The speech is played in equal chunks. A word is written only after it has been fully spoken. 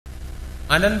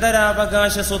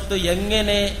അനന്തരാവകാശ സ്വത്ത്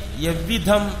എങ്ങനെ,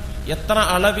 എவ்விധം, എത്ര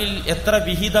അളവിൽ, എത്ര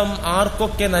വിഹിതം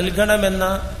ആർക്കൊക്കെ നൽകണമെന്ന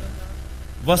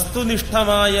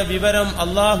വസ്തുനിഷ്ഠമായ വിവരം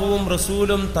അള്ളാഹുവും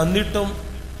റസൂലും തന്നിട്ടും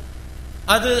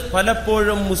അത്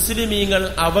പലപ്പോഴും മുസ്ലിമീങ്ങൾ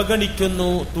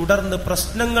അവഗണിക്കുന്നു. തുടർന്ന്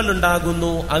പ്രശ്നങ്ങൾ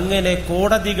ഉണ്ടാകുന്നു. അങ്ങനെ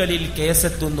കോടതികളിൽ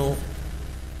കേസെത്തുന്നു.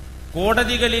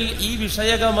 കോടതികളിൽ ഈ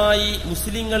വിഷയകമായി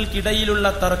മുസ്ലിങ്ങൾക്കിടയിലുള്ള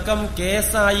തർക്കം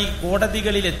കേസായി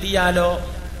കോടതികളിൽ എത്തിയാലോ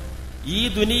ഈ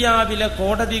ദുനിയാവിലെ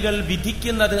കോടതികൾ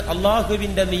വിധിക്കുന്നത്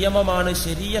അള്ളാഹുവിന്റെ നിയമമാണ്,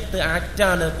 ശരീഅത്ത്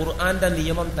ആക്റ്റാണ്, ഖുർആന്റെ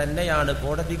നിയമം തന്നെയാണ്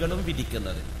കോടതികളും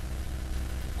വിധിക്കുന്നത്.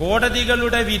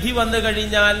 കോടതികളുടെ വിധി വന്നു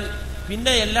കഴിഞ്ഞാൽ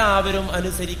പിന്നെ എല്ലാവരും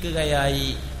അനുസരിക്കുകയായി.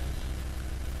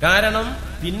 കാരണം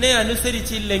പിന്നെ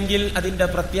അനുസരിച്ചില്ലെങ്കിൽ അതിന്റെ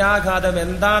പ്രത്യാഘാതം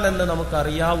എന്താണെന്ന്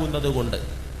നമുക്കറിയാവുന്നതുകൊണ്ട്.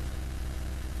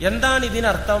 എന്താണ്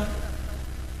ഇതിനർത്ഥം?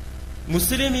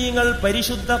 മുസ്ലിമീങ്ങൾ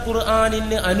പരിശുദ്ധ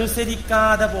ഖുർആനിന്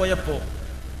അനുസരിക്കാതെ പോയപ്പോ,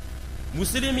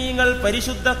 മുസ്ലിമീങ്ങൾ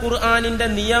പരിശുദ്ധ ഖുർആനിന്റെ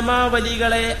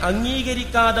നിയമാവലികളെ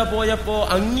അംഗീകരിക്കാതെ പോയപ്പോ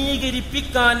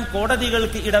അംഗീകരിപ്പിക്കാൻ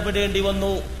കോടതികൾക്ക് ഇടപെടേണ്ടി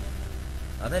വന്നു.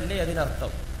 അതല്ലേ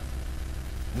അതിനർത്ഥം?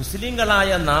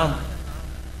 മുസ്ലിങ്ങളായ നാം,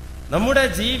 നമ്മുടെ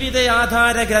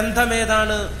ജീവിതയാധാര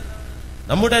ഗ്രന്ഥമേതാണ്?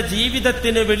 നമ്മുടെ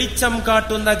ജീവിതത്തിന് വെളിച്ചം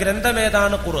കാട്ടുന്ന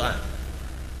ഗ്രന്ഥമേതാണ്? ഖുർആൻ.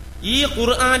 ഈ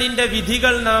ഖുർആനിന്റെ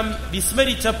വിധികൾ നാം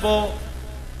വിസ്മരിച്ചപ്പോ,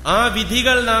 ആ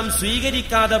വിധികൾ നാം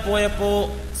സ്വീകരിക്കാതെ പോയപ്പോ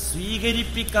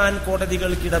സ്വീകരിപ്പിക്കാൻ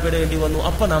കോടതികൾക്ക് ഇടപെടേണ്ടി വന്നു.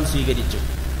 അപ്പൊ നാം സ്വീകരിച്ചു.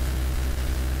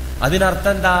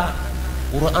 അതിനർത്ഥം എന്താ?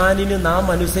 ഖുർആനിന് നാം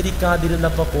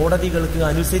അനുസരിക്കാതിരുന്നപ്പോ കോടതികൾക്ക്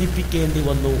അനുസരിപ്പിക്കേണ്ടി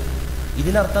വന്നു.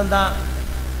 ഇതിനർത്ഥം എന്താ?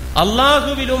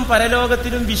 അള്ളാഹുവിലും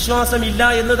പരലോകത്തിലും വിശ്വാസമില്ല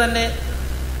എന്ന് തന്നെ.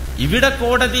 ഇവിടെ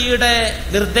കോടതിയുടെ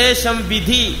നിർദ്ദേശം,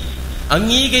 വിധി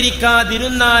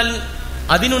അംഗീകരിക്കാതിരുന്നാൽ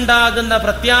അതിനുണ്ടാകുന്ന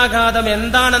പ്രത്യാഘാതം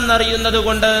എന്താണെന്നറിയുന്നത്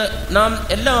കൊണ്ട് നാം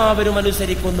എല്ലാവരും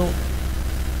അനുസരിക്കുന്നു.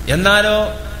 എന്നാലോ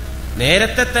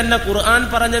നേരത്തെ തന്നെ ഖുർആൻ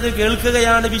പറഞ്ഞത്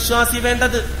കേൾക്കുകയാണ് വിശ്വാസി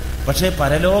വേണ്ടത്. പക്ഷെ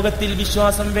പരലോകത്തിൽ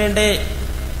വിശ്വാസം വേണ്ടേ?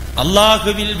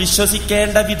 അള്ളാഹുവിൽ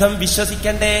വിശ്വസിക്കേണ്ട വിധം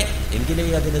വിശ്വസിക്കണ്ടേ? എങ്കിലേ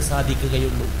അതിന്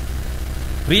സാധിക്കുകയുള്ളൂ.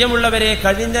 പ്രിയമുള്ളവരെ,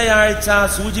 കഴിഞ്ഞയാഴ്ച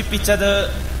സൂചിപ്പിച്ചത്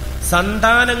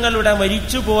സന്താനങ്ങളുടെ,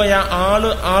 മരിച്ചുപോയ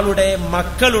ആളുടെ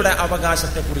മക്കളുടെ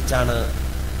അവകാശത്തെക്കുറിച്ചാണ്.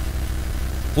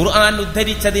 ഖുർആൻ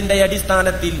ഉദ്ധരിച്ചതിന്റെ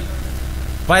അടിസ്ഥാനത്തിൽ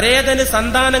പരേതന്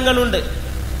സന്താനങ്ങളുണ്ട്.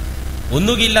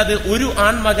 ഒന്നുകിൽ അത് ഒരു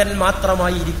ആൺമകൻ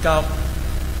മാത്രമായിരിക്കാം.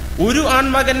 ഒരു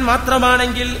ആൺമകൻ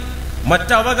മാത്രമാണെങ്കിൽ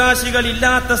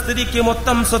മറ്റവകാശികളില്ലാത്ത സ്ഥിതിക്ക്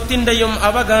മൊത്തം സ്വത്തിന്റെയും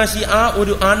അവകാശി ആ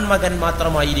ഒരു ആൺമകൻ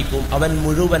മാത്രമായിരിക്കും. അവൻ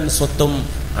മുഴുവൻ സ്വത്തും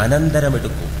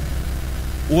അനന്തരമെടുക്കും.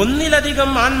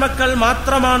 ഒന്നിലധികം ആൺമക്കൾ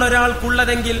മാത്രമാണ്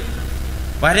ഒരാൾക്കുള്ളതെങ്കിൽ,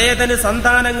 പരേതന്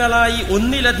സന്താനങ്ങളായി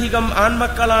ഒന്നിലധികം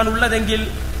ആൺമക്കളാണുള്ളതെങ്കിൽ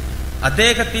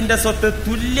അദ്ദേഹത്തിന്റെ സ്വത്ത്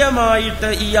തുല്യമായിട്ട്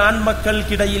ഈ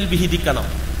ആൺമക്കൾക്കിടയിൽ വിഹിതിക്കണം.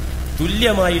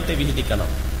 തുല്യമായിട്ട് വിഹിതിക്കണം.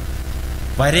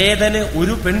 പരേതന്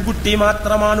ഒരു പെൺകുട്ടി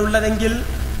മാത്രമാണുള്ളതെങ്കിൽ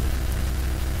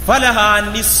ഫലഹാ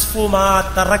നിസ്ഫു മാ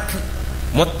തറക്,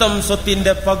 മൊത്തം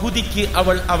സ്വത്തിന്റെ പകുതിക്ക്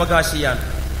അവൾ അവകാശിയാണ്.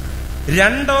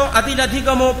 രണ്ടോ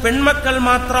അതിലധികമോ പെൺമക്കൾ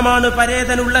മാത്രമാണ്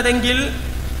പരേതനുള്ളതെങ്കിൽ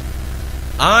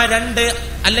ആ രണ്ട്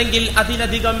അല്ലെങ്കിൽ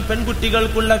അതിലധികം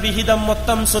പെൺകുട്ടികൾക്കുള്ള വിഹിതം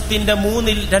മൊത്തം സ്വത്തിന്റെ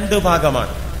 2/3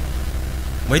 ഭാഗമാണ്.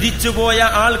 മരിച്ചുപോയ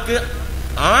ആൾക്ക്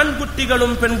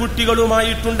ആൺകുട്ടികളും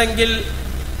പെൺകുട്ടികളുമായിട്ടുണ്ടെങ്കിൽ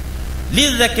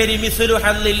ലിസ്സകരി മിസ്ലു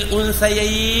ഹല്ലിൽ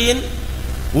ഉൻസയൈൻ,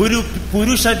 ഒരു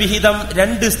പുരുഷ വിഹിതം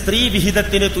 2 സ്ത്രീ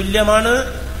വിഹിതത്തിന് തുല്യമാണ്.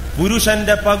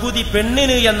 പുരുഷന്റെ പകുതി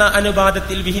പെണ്ണിന് എന്ന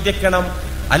അനുപാതത്തിൽ വിഹിതിക്കണം,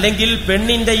 അല്ലെങ്കിൽ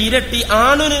പെണ്ണിന്റെ ഇരട്ടി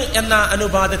ആണിന് എന്ന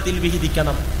അനുപാതത്തിൽ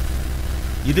വിഹിതിക്കണം.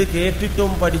 ഇത്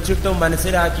കേട്ടിട്ടും പഠിച്ചിട്ടും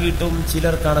മനസ്സിലാക്കിയിട്ടും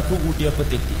ചിലർ കണക്ക് കൂട്ടിയപ്പോ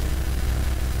തെറ്റി.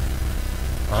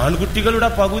 ആൺകുട്ടികളുടെ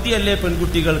പകുതിയല്ലേ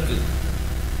പെൺകുട്ടികൾക്ക്?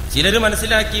 ചിലര്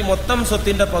മനസ്സിലാക്കി മൊത്തം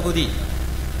സ്വത്തിന്റെ പകുതി.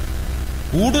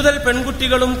 കൂടുതൽ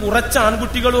പെൺകുട്ടികളും കുറച്ച്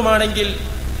ആൺകുട്ടികളുമാണെങ്കിൽ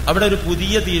അവിടെ ഒരു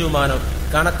പുതിയ തീരുമാനം.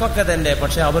 കണക്കൊക്കെ തന്നെ,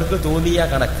 പക്ഷെ അവർക്ക് തോന്നിയ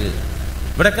കണക്ക്.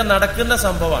 ഇവിടെയൊക്കെ നടക്കുന്ന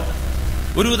സംഭവമാണ്.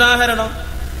 ഒരു ഉദാഹരണം,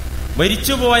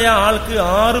 മരിച്ചുപോയ ആൾക്ക്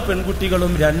 6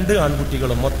 പെൺകുട്ടികളും 2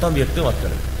 ആൺകുട്ടികളും, മൊത്തം 8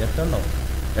 മക്കൾ.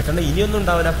 8 ഇനിയൊന്നും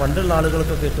ഉണ്ടാവില്ല. പണ്ടുള്ള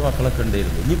ആളുകൾക്കൊക്കെ 8 മക്കളൊക്കെ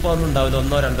ഉണ്ടായിരുന്നു. ഇനിയിപ്പോ ഒന്നും ഉണ്ടാവില്ല,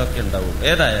 1 2 ഒക്കെ ഉണ്ടാവും.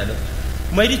 ഏതായാലും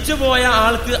മരിച്ചുപോയ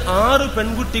ആൾക്ക് 6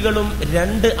 പെൺകുട്ടികളും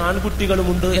 2 ആൺകുട്ടികളും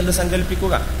ഉണ്ട് എന്ന്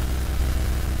സങ്കല്പിക്കുക.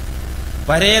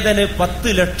 പരേതന് 10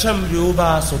 ലക്ഷം രൂപ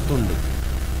സ്വത്തുണ്ട്.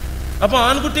 അപ്പൊ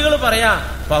ആൺകുട്ടികൾ പറയാ,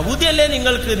 പകുതിയല്ലേ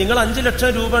നിങ്ങൾക്ക്, നിങ്ങൾ 5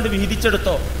 ലക്ഷം രൂപ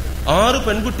വിഹിതിച്ചെടുത്തോ. 6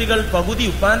 പെൺകുട്ടികൾ പകുതി,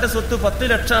 ഉപ്പാന്റെ സ്വത്ത് 10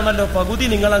 ലക്ഷമാണല്ലോ, പകുതി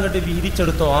നിങ്ങൾ അങ്ങോട്ട്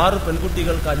വിഹിതിച്ചെടുത്തോ. 6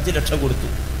 പെൺകുട്ടികൾക്ക് 5 ലക്ഷം കൊടുത്തു.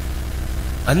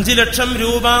 5 ലക്ഷം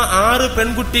രൂപ 6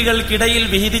 പെൺകുട്ടികൾക്കിടയിൽ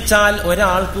വിഹിതിച്ചാൽ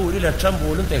ഒരാൾക്ക് 1 ലക്ഷം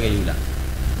പോലും തികയില്ല.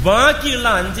 ബാക്കിയുള്ള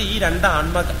 5 ഈ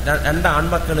 2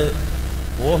 ആൺമക്കള്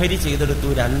ഓഹരി ചെയ്തെടുത്തു.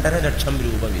 2.5 ലക്ഷം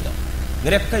രൂപ വീതം.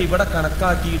 ഇങ്ങനെയൊക്കെ ഇവിടെ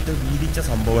കണക്കാക്കിയിട്ട് വീതിച്ച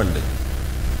സംഭവമുണ്ട്.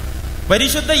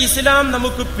 പരിശുദ്ധ ഇസ്ലാം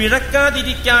നമുക്ക്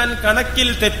പിഴക്കാതിരിക്കാൻ, കണക്കിൽ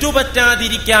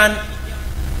തെറ്റുപറ്റാതിരിക്കാൻ,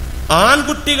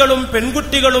 ആൺകുട്ടികളും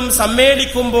പെൺകുട്ടികളും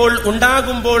സമ്മേളിക്കുമ്പോൾ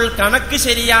ഉണ്ടാകുമ്പോൾ കണക്ക്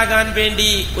ശരിയാകാൻ വേണ്ടി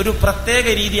ഒരു പ്രത്യേക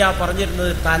രീതിയാ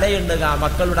പറഞ്ഞിരുന്നത്. തലയെണ്ണുക,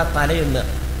 മക്കളുടെ തലയെണ്ണുക.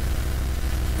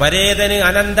 പരേതന്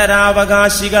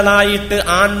അനന്തരാവകാശികളായിട്ട്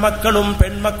ആൺമക്കളും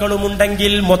പെൺമക്കളും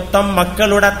ഉണ്ടെങ്കിൽ മൊത്തം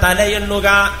മക്കളുടെ തലയെണ്ണുക.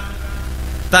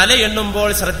 തലയെണ്ണുമ്പോൾ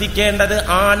ശ്രദ്ധിക്കേണ്ടത്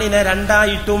ആണിനെ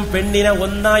 2ആയിട്ടും പെണ്ണിനെ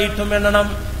 1ആയിട്ടും എണ്ണണം.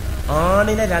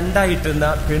 ആണിനെ 2ആയിട്ടെണ്ണ,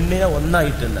 പെണ്ണിനെ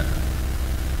 1ആയിട്ടെണ്ണ.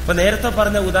 ഇപ്പൊ നേരത്തെ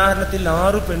പറഞ്ഞ ഉദാഹരണത്തിൽ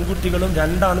 6 പെൺകുട്ടികളും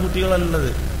 2 ആൺകുട്ടികളുള്ളത്.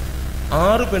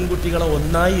 6 പെൺകുട്ടികളെ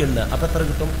 1ആയി എണ്ണ. അപ്പൊ എത്ര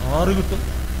കിട്ടും? 6 കിട്ടും.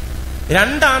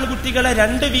 2 ആൺകുട്ടികളെ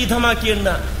 2 വീതമാക്കി എണ്ണ.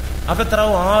 അപ്പൊ എത്ര?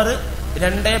 6.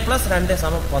 2 + 2 =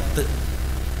 10.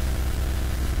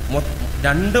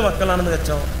 2 മക്കളാണെന്ന്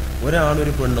വെച്ചോ, ഒരാണും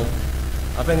ഒരു പെണ്ണും.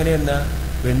 അപ്പൊ എങ്ങനെയെണ്ണ?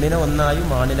 പെണ്ണിനെ 1ആയും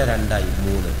ആണിനെ 2ആയും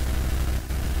 3.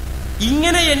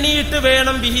 ഇങ്ങനെ എണ്ണിയിട്ട്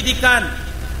വേണം വിഹിതിക്കാൻ.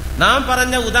 നാം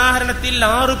പറഞ്ഞ ഉദാഹരണത്തിൽ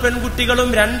 6 പെൺകുട്ടികളും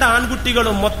 2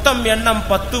 ആൺകുട്ടികളും, മൊത്തം എണ്ണം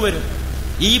 10 വരും.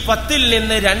 ഈ 10ൽ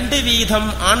നിന്ന് 2 വീതം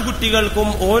ആൺകുട്ടികൾക്കും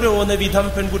ഓരോന്ന് വീതം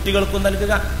പെൺകുട്ടികൾക്കും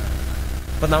നൽകുക.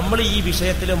 അപ്പൊ നമ്മൾ ഈ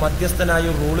വിഷയത്തിൽ മധ്യസ്ഥനായ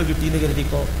ഒരു റൂള് കിട്ടിയെന്ന്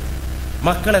കരുതിക്കോ.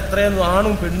 മക്കൾ എത്രയെന്നും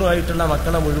ആണും പെണ്ണും ആയിട്ടുള്ള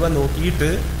മക്കളെ മുഴുവൻ നോക്കിയിട്ട്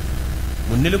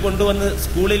മുന്നിൽ കൊണ്ടുവന്ന്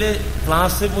സ്കൂളില്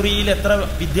ക്ലാസ് മുറിയിൽ എത്ര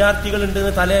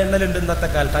വിദ്യാർത്ഥികളുണ്ടെന്ന് തല എണ്ണലുണ്ട് ഇന്നത്തെ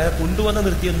കാലത്ത്. അങ്ങനെ കൊണ്ടുവന്ന്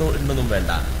നിർത്തിയെന്നൊന്നും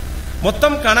വേണ്ട.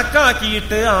 മൊത്തം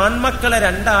കണക്കാക്കിയിട്ട് ആൺമക്കളെ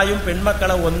 2ആയും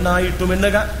പെൺമക്കളെ 1ആയിട്ടും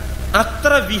എണ്ണുക.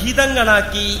 അത്ര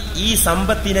വിഹിതങ്ങളാക്കി ഈ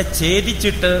സമ്പത്തിനെ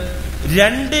ഛേദിച്ചിട്ട്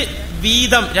 2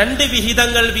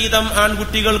 വിഹിതങ്ങൾ വീതം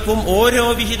ആൺകുട്ടികൾക്കും ഓരോ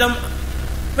വിഹിതം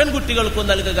പെൺകുട്ടികൾക്കും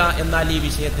നൽകുക. എന്നാൽ ഈ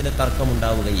വിഷയത്തിന്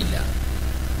തർക്കമുണ്ടാവുകയില്ല.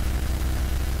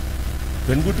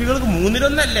 പെൺകുട്ടികൾക്ക്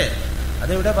 3/1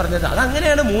 അതെവിടെ പറഞ്ഞത്?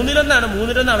 അതങ്ങനെയാണ്. 3/1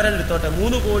 3/1 അവരെ എടുത്തോട്ടെ.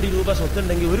 3 കോടി രൂപ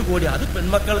സ്വത്തുണ്ടെങ്കിൽ 1 കോടി അത്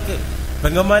പെൺമക്കൾക്ക്,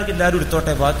 പെങ്ങന്മാർക്ക് എല്ലാവരും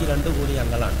എടുത്തോട്ടെ. ബാക്കി 2 കോടി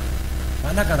ഞങ്ങളാണ്.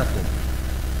 പല കണക്കും.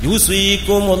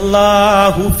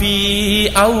 യുസീകുമുല്ലാഹു ഫീ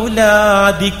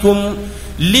ഔലാദികും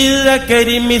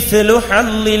ലിദക്കരി മിസ്ലു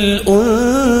ഹല്ലിൽ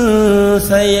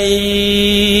ഉൻസയൈൻ.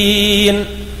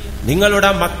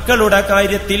 നിങ്ങളുടെ മക്കളുടെ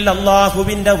കാര്യത്തിൽ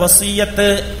അല്ലാഹുവിന്റെ വസിയത്ത്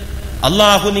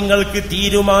അല്ലാഹു നിങ്ങൾക്ക്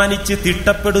തീരുമാനിച്ച്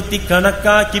തിട്ടപ്പെടുത്തി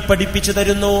കണക്കാക്കി പഠിപ്പിച്ചു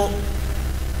തരുന്നു.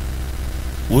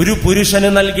 ഒരു പുരുഷന്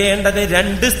നൽകേണ്ടത്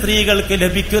 2 സ്ത്രീകൾക്ക്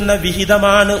ലഭിക്കുന്ന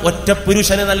വിഹിതമാണ് ഒറ്റ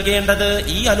പുരുഷന് നൽകേണ്ടത്.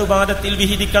 ഈ അനുപാതത്തിൽ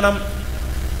വിഹിതിക്കണം.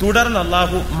 തുടർന്ന്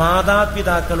അല്ലാഹു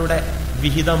മാതാപിതാക്കളുടെ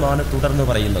വിഹിതമാണ് തുടർന്ന്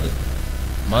പറയുന്നത്.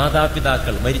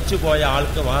 മാതാപിതാക്കൾ, മരിച്ചുപോയ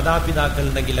ആൾക്ക് മാതാപിതാക്കൾ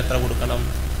ഉണ്ടെങ്കിൽ എത്ര കൊടുക്കണം?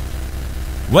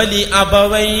 വലി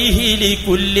അബവൈഹി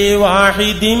ലികുല്ലി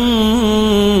വാഹിദിൻ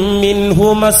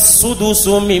മിൻഹുമ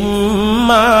അസ്സുദുസു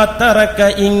മിമ്മാ തറക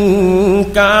ഇൻ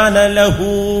കാന ലഹു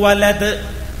വലദ്.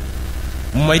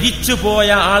 മരിച്ചുപോയ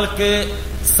ആൾക്ക്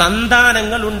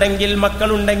സന്താനങ്ങൾ ഉണ്ടെങ്കിൽ,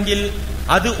 മക്കളുണ്ടെങ്കിൽ,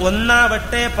 അത്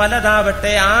ഒന്നാവട്ടെ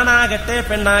പലതാവട്ടെ, ആണാകട്ടെ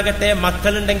പെണ്ണാകട്ടെ,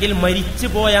 മക്കളുണ്ടെങ്കിൽ,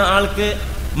 മരിച്ചുപോയ ആൾക്ക്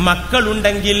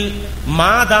മക്കളുണ്ടെങ്കിൽ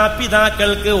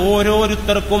മാതാപിതാക്കൾക്ക്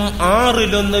ഓരോരുത്തർക്കും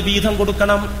 6/1 വീതം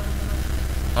കൊടുക്കണം.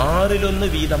 6/1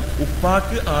 വീതം.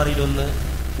 ഉപ്പാക്ക് 6/1,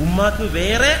 ഉമ്മാക്ക്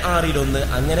വേറെ 6/1,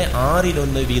 അങ്ങനെ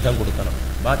 6/1 വീതം കൊടുക്കണം.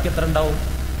 ബാക്കി എത്ര ഉണ്ടാവും?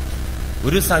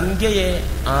 ഒരു സംഖ്യയെ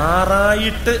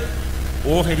 6ആയിട്ട്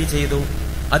ഓഹരി ചെയ്തു,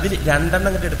 അതിൽ 2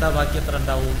 കണ്ട് എടുത്താൽ ബാക്കി എത്ര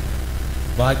ഉണ്ടാവും?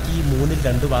 ബാക്കി 3ൽ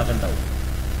 2 ഭാഗം ഉണ്ടാവും.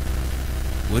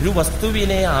 ഒരു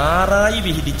വസ്തുവിനെ 6ആയി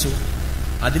വിഹിതിച്ചു,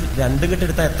 അതിൽ 2 കണ്ട്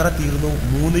എടുത്താൽ എത്ര തീർന്നു?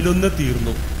 3/1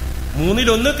 തീർന്നു.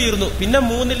 3/1 തീർന്നു. പിന്നെ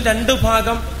 3ൽ 2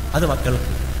 ഭാഗം അത്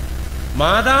മക്കൾക്ക്.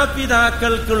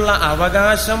 മാതാപിതാക്കൾക്കുള്ള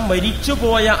അവകാശം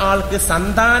മരിച്ചുപോയ ആൾക്ക്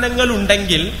സന്താനങ്ങൾ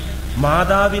ഉണ്ടെങ്കിൽ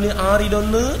മാതാവിന്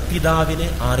 6/1, പിതാവിന്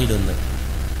 6/1.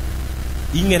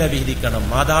 ഇങ്ങനെ വിധിക്കണം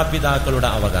മാതാപിതാക്കളുടെ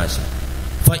അവകാശം.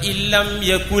 ഫഇല്ലം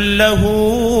യകുല്ലഹു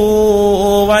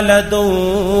വലദു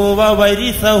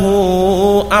വവരിസഹു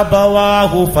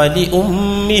അബവാഹു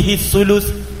ഫലിഉമ്മിഹി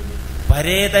സുലുസ്.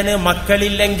 പരേതന്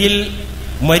മക്കളില്ലെങ്കിൽ,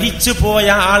 മരിച്ചുപോയ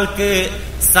ആൾക്ക്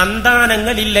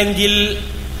സന്താനങ്ങളില്ലെങ്കിൽ,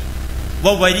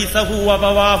 വവരിസഹു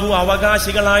അബവാഹു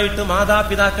അവകാശികളായിട്ട്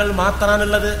മാതാപിതാക്കൾ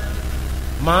മാത്രാണുള്ളത്.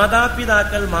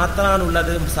 മാതാപിതാക്കൾ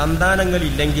മാത്രാണുള്ളത്,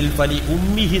 സന്താനങ്ങളില്ലെങ്കിൽ ഫലി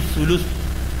ഉമ്മിഹി സുലുസ്.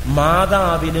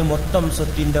 മാതാവിന് മൊത്തം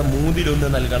സ്വത്തിന്റെ 3/1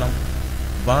 നൽകണം.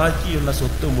 ബാക്കിയുള്ള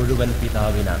സ്വത്ത് മുഴുവൻ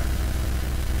പിതാവിനാണ്.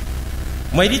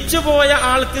 മരിച്ചുപോയ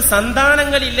ആൾക്ക്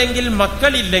സന്താനങ്ങളില്ലെങ്കിൽ,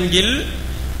 മക്കളില്ലെങ്കിൽ,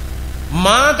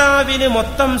 മാതാവിന്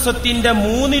മൊത്തം സ്വത്തിന്റെ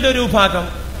 1/3 ഭാഗം,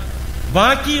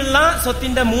 ബാക്കിയുള്ള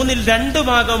സ്വത്തിന്റെ 3ൽ 2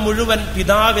 ഭാഗം മുഴുവൻ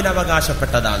പിതാവിന്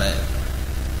അവകാശപ്പെട്ടതാണ്.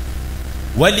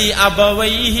 വലി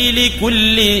അബവൈഹി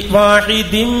ലികുല്ലി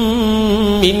വാഹിദിൻ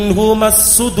മിൻഹുമ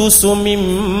അസ്സുദുസു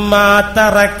മിമ്മാ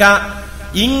തറക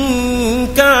ഇൻ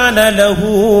കാന ലഹു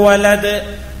വലദ്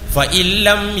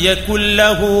ഫഇല്ലം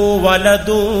യകുല്ലഹു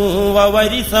വലദു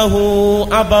വവരിസഹു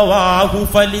അബവാഹു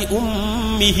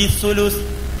ഫലിഉമ്മിഹി സുലുസ്.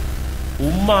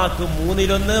 ഉമ്മാക്ക്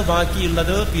 1/3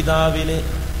 ബാക്കിയുള്ളത് പിതാവിന്.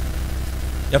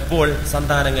 എപ്പോൾ?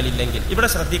 സന്താനങ്ങളില്ലെങ്കിൽ. ഇവിടെ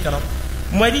ശ്രദ്ധിക്കണം,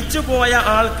 മരിച്ചുപോയ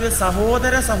ആൾക്ക്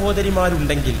സഹോദര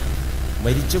സഹോദരിമാരുണ്ടെങ്കിൽ,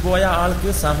 മരിച്ചുപോയ ആൾക്ക്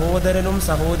സഹോദരനും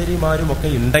സഹോദരിമാരും ഒക്കെ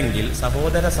ഉണ്ടെങ്കിൽ,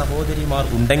 സഹോദര സഹോദരിമാർ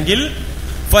ഉണ്ടെങ്കിൽ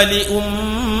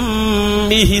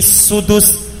ഫലിഉമ്മിഹി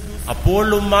സുദുസ്, അപ്പോൾ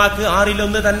ഉമ്മാക്ക്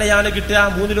 1/6 തന്നെയാണ് കിട്ടുക,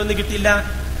 1/3 കിട്ടില്ല.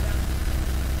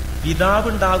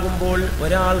 പിതാവുണ്ടാകുമ്പോൾ,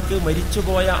 ഒരാൾക്ക്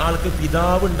മരിച്ചുപോയ ആൾക്ക്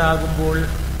പിതാവുണ്ടാകുമ്പോൾ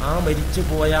ആ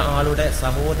മരിച്ചുപോയ ആളുടെ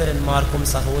സഹോദരന്മാർക്കും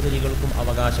സഹോദരികൾക്കും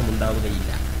അവകാശം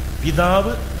ഉണ്ടാവുകയില്ല.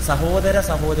 പിതാവ് സഹോദര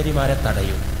സഹോദരിമാരെ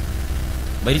തടയും.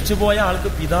 മരിച്ചുപോയ ആൾക്ക്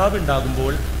പിതാവ്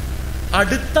ഉണ്ടാകുമ്പോൾ,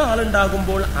 അടുത്ത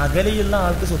ആളുണ്ടാകുമ്പോൾ അകലെയുള്ള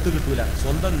ആൾക്ക് സ്വത്ത് കിട്ടൂല.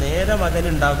 സ്വന്തം നേരെ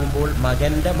മകനുണ്ടാകുമ്പോൾ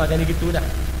മകന്റെ മകന് കിട്ടൂല.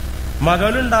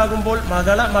 മകളുണ്ടാകുമ്പോൾ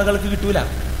മകൾക്ക് കിട്ടൂല.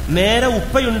 നേരെ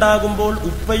ഉപ്പയുണ്ടാകുമ്പോൾ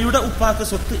ഉപ്പയുടെ ഉപ്പാക്ക്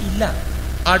സ്വത്ത് ഇല്ല.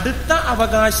 അടുത്ത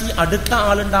അവകാശി അടുത്ത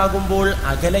ആളുണ്ടാകുമ്പോൾ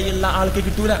അകലെയുള്ള ആൾക്ക്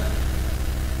കിട്ടൂല.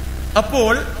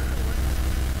 അപ്പോൾ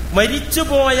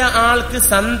മരിച്ചുപോയ ആൾക്ക്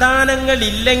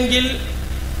സന്താനങ്ങളില്ലെങ്കിൽ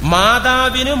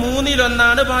മാതാവിന്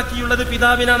 1/3 ബാക്കിയുള്ളത്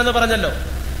പിതാവിനാണെന്ന് പറഞ്ഞല്ലോ.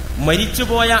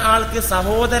 മരിച്ചുപോയ ആൾക്ക്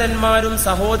സഹോദരന്മാരും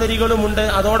സഹോദരികളുമുണ്ട്,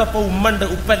 അതോടൊപ്പം ഉമ്മണ്ട്,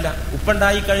 ഉപ്പല്ല.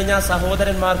 ഉപ്പുണ്ടായി കഴിഞ്ഞാൽ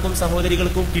സഹോദരന്മാർക്കും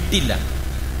സഹോദരികൾക്കും കിട്ടില്ല.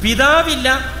 പിതാവില്ല,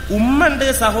 ഉമ്മണ്ട്,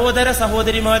 സഹോദര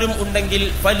സഹോദരിമാരും ഉണ്ടെങ്കിൽ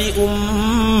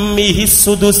ഫലിഉമ്മിഹി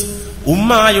സുദുസ്,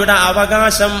 ഉമ്മായുടെ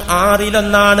അവകാശം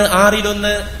 1/6.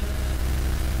 1/6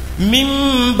 മിൻ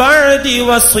ബഅദി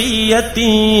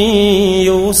വസിയത്തി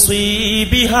യൂസി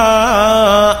ബിഹാ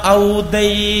ഔ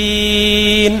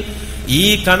ദൈൻ. ഈ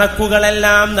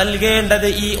കണക്കുകളെല്ലാം നൽകേണ്ടത്,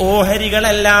 ഈ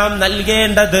ഓഹരികളെല്ലാം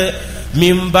നൽകേണ്ടത്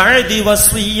മിൻ ബഅദി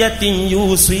വസിയത്തി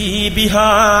യൂസി ബിഹാ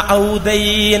ഔ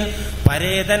ദൈൻ,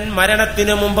 പരേതൻ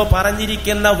മരണത്തിന് മുമ്പ്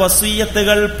പറഞ്ഞിരിക്കുന്ന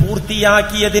വസിയത്തുകൾ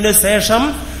പൂർത്തിയാക്കിയതിനു ശേഷം,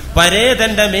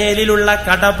 പരേതന്റെ മേലിലുള്ള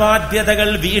കടബാധ്യതകൾ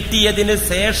വീട്ടിയതിന്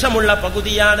ശേഷമുള്ള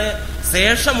പകുതിയാണ്.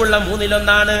 ശേഷമുള്ള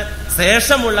 1/3,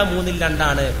 ശേഷമുള്ള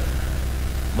 2/3.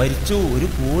 മരിച്ചു, 1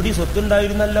 കോടി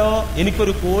സ്വത്തുണ്ടായിരുന്നല്ലോ,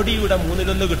 എനിക്കൊരു കോടിയുടെ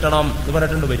 1/3 കിട്ടണം എന്ന്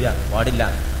പറഞ്ഞിട്ടുണ്ട്. വരിക പാടില്ല.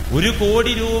 1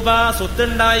 കോടി രൂപ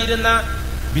സ്വത്തുണ്ടായിരുന്ന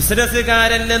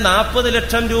ബിസിനസ്സുകാരന് 40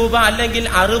 ലക്ഷം രൂപ അല്ലെങ്കിൽ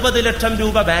 60 ലക്ഷം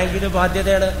രൂപ ബാങ്കിന്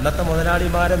ബാധ്യതയാണ്. ഇന്നത്തെ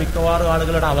മുതലാളിമാരെ മിക്കവാറും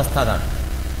ആളുകളുടെ അവസ്ഥ അതാണ്.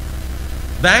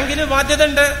 ബാങ്കിന് ബാധ്യത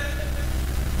ഉണ്ട്.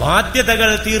 ബാധ്യതകൾ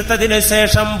തീർത്തതിന്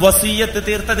ശേഷം, വസിയത്ത്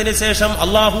തീർത്തതിന് ശേഷം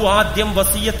അള്ളാഹു ആദ്യം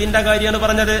വസിയത്തിന്റെ കാര്യമാണ്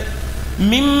പറഞ്ഞത്.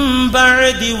 മിൻ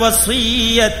ബഅദി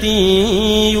വസിയത്തി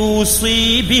യൂസി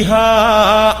ബിഹാ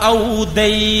ഔ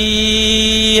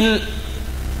ദൈൻ,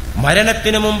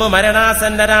 മരണത്തിന് മുമ്പ്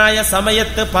മരണാസന്നരായ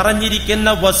സമയത്ത് പറഞ്ഞിരിക്കുന്ന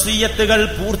വസിയത്തുകൾ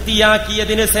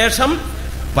പൂർത്തിയാക്കിയതിനു ശേഷം,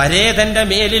 പരേതന്റെ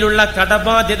മേലിലുള്ള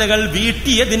കടബാധ്യതകൾ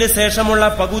വീട്ടിയതിനു ശേഷമുള്ള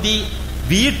പകുതി,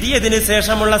 വീട്ടിയതിനു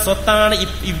ശേഷമുള്ള സ്വത്താണ്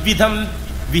ഇவ்விധം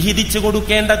വിഹിതിച്ചു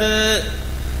കൊടുക്കേണ്ടത്.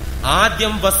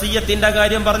 ആദ്യം വസിയത്തിന്റെ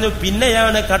കാര്യം പറഞ്ഞു,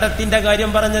 പിന്നെയാണ് കടത്തിന്റെ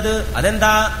കാര്യം പറഞ്ഞത്.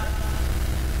 അതെന്താ?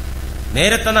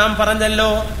 നേരത്തെ നാം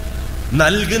പറഞ്ഞല്ലോ,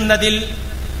 നൽകുന്നതിൽ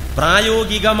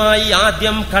പ്രായോഗികമായി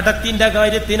ആദ്യം കടത്തിന്റെ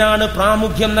കാര്യത്തിനാണ്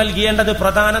പ്രാമുഖ്യം നൽകേണ്ടത്,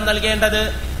 പ്രധാനം നൽകേണ്ടത്.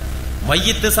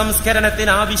 മയ്യിത്ത്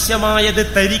സംസ്കരണത്തിന് ആവശ്യമായത്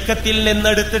തരിക്കത്തിൽ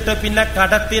നിന്നെടുത്തിട്ട് പിന്നെ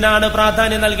കടത്തിനാണ്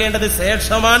പ്രാധാന്യം നൽകേണ്ടത്.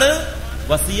 ശേഷമാണ്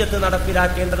വസിയത്ത്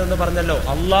നടപ്പിലാക്കേണ്ടതെന്ന് പറഞ്ഞല്ലോ.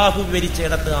 അള്ളാഹു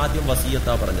വിവരിച്ചിടത്ത് ആദ്യം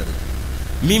വസിയത്താ പറഞ്ഞത്.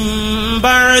 മിൻ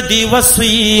ബഅദി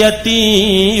വസിയത്തി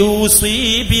യൂസി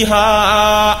ബിഹാ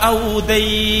ഔ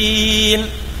ദൈൻ,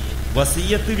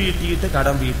 വസിയത്ത് വീട്ടിയിട്ട്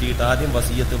കടം വീട്ടിയിട്ട് ആദ്യം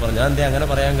വസിയത്ത് പറഞ്ഞു. എന്താ അങ്ങനെ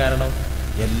പറയാൻ കാരണം?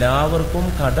 എല്ലാവർക്കും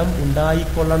കടം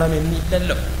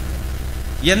ഉണ്ടായിക്കൊള്ളണമെന്നില്ലല്ലോ.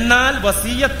 എന്നാൽ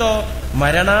വസിയത്തോ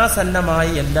മരണാസന്നമായ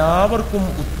എല്ലാവർക്കും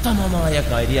ഉത്തമമായ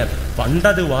കാര്യമാണ്.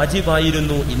 പണ്ടത്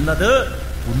വാജിബായിരുന്നു, ഇന്നത്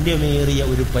പുണ്യമേറിയ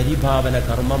ഒരു പരിഭാവന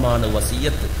കർമ്മമാണ്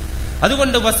വസിയത്ത്.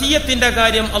 അതുകൊണ്ട് വസിയത്തിന്റെ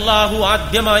കാര്യം അള്ളാഹു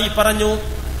ആദ്യമായി പറഞ്ഞു.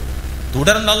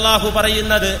 തുടർന്ന് അള്ളാഹു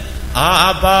പറയുന്നത്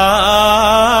ആബാഉകും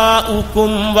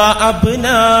വഅബ്നാഉകും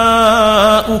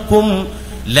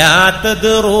ലാ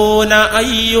തദ്റൂന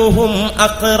അയ്യുഹും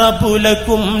അഖ്റബു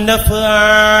ലക്കും നഫ്ആ.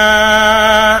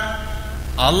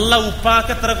 അല്ല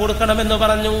ഉപ്പാക്ക് എത്ര കൊടുക്കണമെന്ന്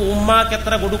പറഞ്ഞു, ഉമ്മാക്ക്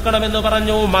എത്ര കൊടുക്കണമെന്ന്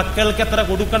പറഞ്ഞു, മക്കൾക്ക് എത്ര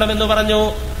കൊടുക്കണമെന്ന് പറഞ്ഞു.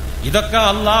 ഇതൊക്കെ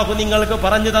അള്ളാഹു നിങ്ങൾക്ക്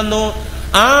പറഞ്ഞു തന്നു.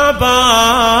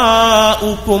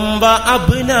 ആബാഉകും വഅബ്നാഉകും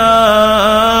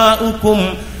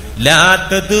ലാ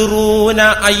തദ്റൂന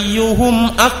അയ്യുഹും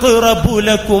അഖ്റബു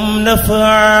ലക്കും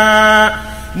നഫ്ആ.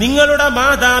 നിങ്ങളുടെ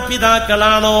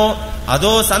മാതാപിതാക്കളാണോ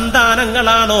അതോ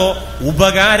സന്താനങ്ങളാണോ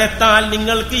ഉപകാരത്താൽ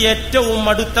നിങ്ങൾക്ക് ഏറ്റവും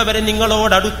അടുത്തവരെ,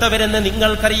 നിങ്ങളോട് അടുത്തവരെന്ന്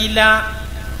നിങ്ങൾക്കറിയില്ല.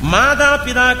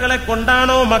 മാതാപിതാക്കളെ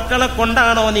കൊണ്ടാണോ മക്കളെ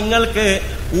കൊണ്ടാണോ നിങ്ങൾക്ക്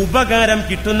ഉപകാരം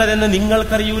കിട്ടുന്നതെന്ന്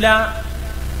നിങ്ങൾക്കറിയൂല.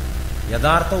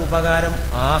 യഥാർത്ഥ ഉപകാരം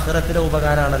ആഖിറത്തിലെ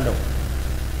ഉപകാരമാണല്ലോ.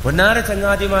 പൊന്നാര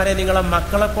ചങ്ങാതിമാരെ, നിങ്ങളെ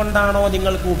മക്കളെ കൊണ്ടാണോ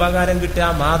നിങ്ങൾക്ക് ഉപകാരം കിട്ടുക,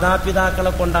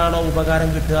 മാതാപിതാക്കളെ കൊണ്ടാണോ ഉപകാരം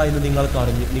കിട്ടുക എന്ന്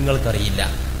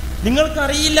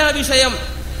നിങ്ങൾക്കറിയില്ല വിഷയം.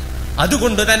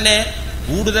 അതുകൊണ്ട് തന്നെ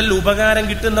കൂടുതൽ ഉപകാരം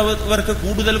കിട്ടുന്നവർക്ക്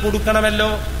കൂടുതൽ കൊടുക്കണമല്ലോ.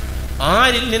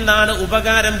 ആരിൽ നിന്നാണ്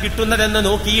ഉപകാരം കിട്ടുന്നതെന്ന്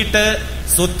നോക്കിയിട്ട്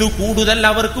സ്വത്ത് കൂടുതൽ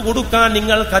അവർക്ക് കൊടുക്കാൻ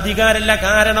നിങ്ങൾക്ക് അധികാരമില്ല.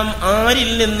 കാരണം ആരിൽ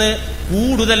നിന്ന്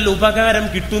കൂടുതൽ ഉപകാരം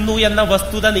കിട്ടുന്നു എന്ന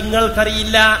വസ്തുത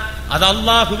നിങ്ങൾക്കറിയില്ല. അത്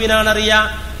അള്ളാഹുവിനാണ് അറിയാം.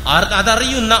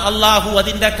 അതറിയുന്ന അള്ളാഹു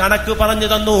അതിന്റെ കണക്ക് പറഞ്ഞു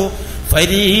തന്നു.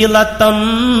 ഫരീളത്തം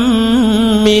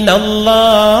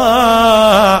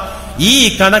മിനല്ലാഹ്. ഈ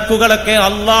കണക്കുകളൊക്കെ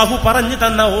അള്ളാഹു പറഞ്ഞു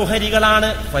തന്ന ഓഹരികളാണ്.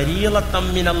 ഫരീളത്തം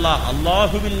മിനല്ലാഹ്,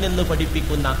 അള്ളാഹുവിൽ നിന്ന്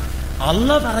പഠിപ്പിക്കുന്ന,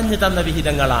 അള്ളാഹ് പറഞ്ഞു തന്ന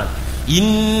വിഹിതങ്ങളാണ്.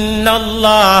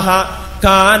 ഇന്നല്ലാഹ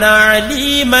കാന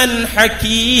അലീമൻ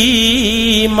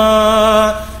ഹകീമാ.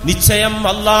 നിശ്ചയം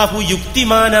അള്ളാഹു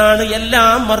യുക്തിമാനാണ്,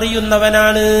 എല്ലാം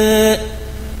അറിയുന്നവനാണ്.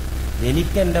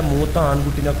 എനിക്കെന്റെ മൂത്ത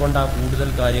ആൺകുട്ടിനെ കൊണ്ടാ കൂടുതൽ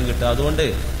കാര്യം കിട്ടുക. അതുകൊണ്ട്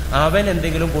അവൻ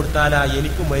എന്തെങ്കിലും കൊടുത്താലാ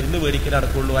എനിക്ക് മരുന്ന് മേടിക്കാൻ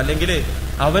നടക്കുള്ളൂ, അല്ലെങ്കിൽ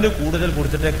അവന് കൂടുതൽ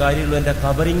കൊടുത്തിട്ടേ കാര്യമുള്ളൂ. എന്റെ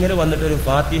ഖബറിങ്ങിൽ വന്നിട്ട് ഒരു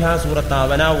ഫാത്തിഹ സൂറത്ത്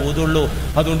അവനാ ഓതുള്ളൂ,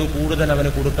 അതുകൊണ്ട് കൂടുതൽ അവന്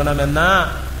കൊടുക്കണമെന്ന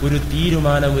ഒരു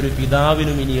തീരുമാനം ഒരു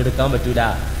പിതാവിനും ഇനി എടുക്കാൻ പറ്റൂല.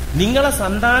 നിങ്ങളെ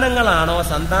സന്താനങ്ങളാണോ,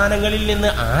 സന്താനങ്ങളിൽ നിന്ന്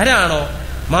ആരാണോ,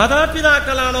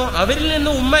 മാതാപിതാക്കളാണോ, അവരിൽ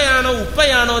നിന്ന് ഉമ്മയാണോ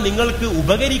ഉപ്പയാണോ നിങ്ങൾക്ക്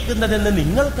ഉപകരിക്കുന്നതെന്ന്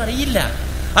നിങ്ങൾക്കറിയില്ല.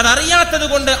 അതറിയാത്തത്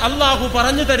കൊണ്ട് അള്ളാഹു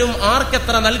പറഞ്ഞു തരും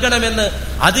ആർക്കെത്ര നൽകണമെന്ന്.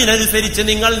 അതിനനുസരിച്ച്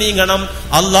നിങ്ങൾ നീങ്ങണം.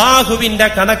 അള്ളാഹുവിന്റെ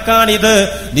കണക്കാണിത്.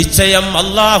 നിശ്ചയം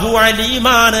അള്ളാഹു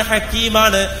അലീമാണ്,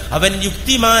 ഹക്കീമാണ്. അവൻ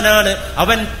യുക്തിമാനാണ്,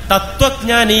 അവൻ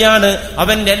തത്വജ്ഞാനിയാണ്,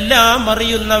 അവൻ എല്ലാം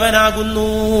അറിയുന്നവനാകുന്നു.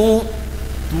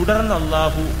 തുടർന്ന്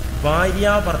അള്ളാഹു ഭാര്യ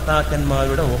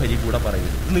ഭർത്താക്കന്മാരുടെ ഓഹരി കൂടെ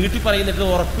പറയുന്നു. നീട്ടി പറയുന്നിട്ട്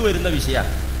ഉറക്കു വരുന്ന വിഷയ.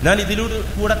 ഞാൻ ഇതിലൂടെ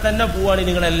കൂടെ തന്നെ പോവാണ്.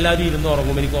 നിങ്ങൾ എല്ലാവരും ഇരുന്ന്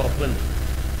ഉറങ്ങും, എനിക്ക് ഉറപ്പുണ്ട്.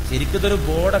 ശരിക്കതൊരു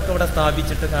ബോർഡൊക്കെ ഇവിടെ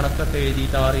സ്ഥാപിച്ചിട്ട് കണക്കൊക്കെ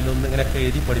എഴുതിയിട്ട് ആറിലൊന്നും ഇങ്ങനെയൊക്കെ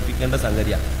എഴുതി പഠിപ്പിക്കേണ്ട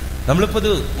സംഗതിയാണ്. നമ്മളിപ്പോ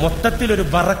ഇത് മൊത്തത്തിലൊരു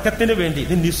ബറക്കത്തിന് വേണ്ടി,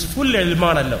 ഇത് നിസ്ഫുൽ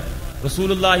എൽമാണല്ലോ.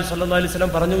 റസൂലുള്ളാഹി സ്വല്ലല്ലാഹു അലൈഹി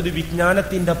വസല്ലം പറഞ്ഞു, ഇത്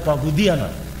വിജ്ഞാനത്തിന്റെ പകുതിയാണ്.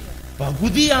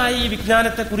 പകുതിയായി ഈ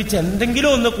വിജ്ഞാനത്തെ കുറിച്ച്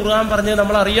എന്തെങ്കിലും ഒന്ന് ഖുർആൻ പറഞ്ഞ്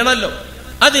നമ്മൾ അറിയണമല്ലോ.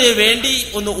 അതിനു വേണ്ടി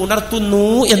ഒന്ന് ഉണർത്തുന്നു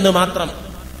എന്ന് മാത്രം.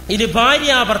 ഇനി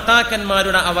ഭാര്യ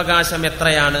ഭർത്താക്കന്മാരുടെ അവകാശം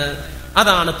എത്രയാണ്?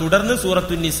 അതാണ് തുടർന്ന്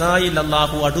സൂറത്തു നിസായിൽ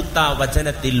അല്ലാഹു അടുത്ത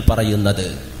വചനത്തിൽ പറയുന്നത്.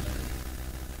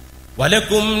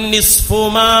 വലക്കും നിസ്ഫു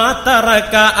മാ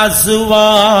തറക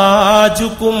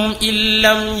അസ്വാജുകും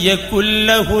ഇല്ലം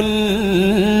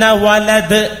യകുല്ലഹുന്ന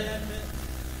വലദ്.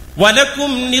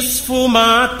 വലക്കും നിസ്ഫു മാ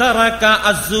തറക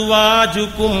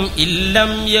അസ്വാജുകും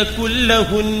ഇല്ലം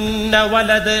യകുല്ലഹുന്ന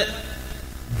വലദ്.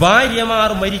 ഭാര്യമാർ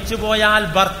മരിച്ചുപോയാൽ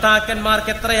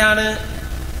ഭർത്താക്കന്മാർക്ക് എത്രയാണ്?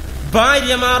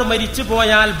 ഭാര്യമാർ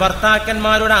മരിച്ചുപോയാൽ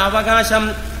ഭർത്താക്കന്മാരുടെ അവകാശം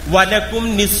വലക്കും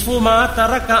നിസ്ഫുമാ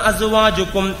തറക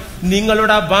അസ്വാജുക്കും.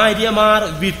 നിങ്ങളുടെ ഭാര്യമാർ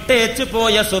വിട്ടേച്ചു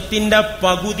പോയ സ്വത്തിന്റെ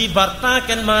പകുതി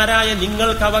ഭർത്താക്കന്മാരായ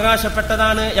നിങ്ങൾക്ക്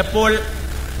അവകാശപ്പെട്ടതാണ്. എപ്പോൾ?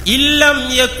 ഇല്ലം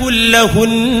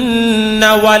യകുല്ലഹുന്ന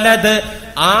വലദ്.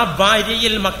 ആ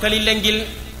ഭാര്യയിൽ മക്കളില്ലെങ്കിൽ,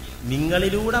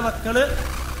 നിങ്ങളിലൂടെ മക്കള്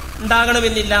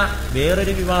ഉണ്ടാകണമെന്നില്ല,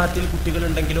 വേറൊരു വിവാഹത്തിൽ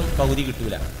കുട്ടികളുണ്ടെങ്കിലും പകുതി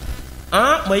കിട്ടൂല. ആ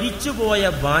മരിച്ചുപോയ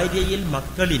ഭാര്യയിൽ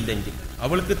മക്കളില്ലെങ്കിൽ,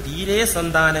 അവൾക്ക് തീരെ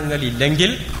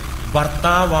സന്താനങ്ങളില്ലെങ്കിൽ,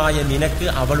 ഭർത്താവായ നിനക്ക്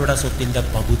അവളുടെ സ്വത്തിന്റെ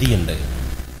പകുതിയുണ്ട്.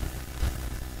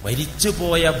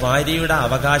 മരിച്ചുപോയ ഭാര്യയുടെ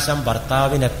അവകാശം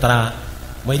ഭർത്താവിനെത്ര?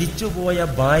 മരിച്ചുപോയ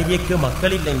ഭാര്യയ്ക്ക്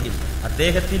മക്കളില്ലെങ്കിൽ,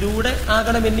 അദ്ദേഹത്തിലൂടെ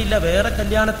ആകണമെന്നില്ല, വേറെ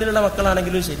കല്യാണത്തിലുള്ള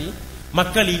മക്കളാണെങ്കിലും ശരി,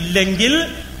 മക്കളില്ലെങ്കിൽ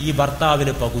ഈ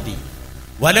ഭർത്താവിന് പകുതി.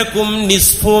 വലക്കും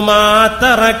നിസ്ഫു മാ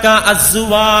തറക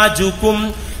അസ്വാജുകും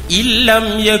ഇല്ലം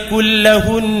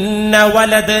യകുല്ലഹുന്ന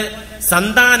വലദ്.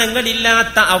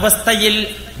 സന്താനങ്ങളില്ലാത്ത അവസ്ഥയിൽ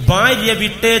ഭാര്യ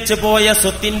വിട്ടേച്ചു പോയ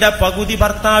സ്വത്തിന്റെ പകുതി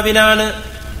ഭർത്താവിനാണ്.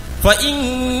 ഫഇൻ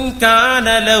കാന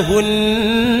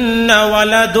ലഹുന്ന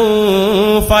വലദുൻ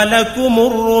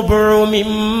ഫലകുമുർ റുബ്ഉ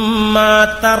മിമ്മാ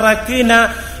തറക്ന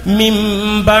മിൻ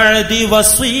ബഅദി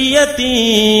വസിയതി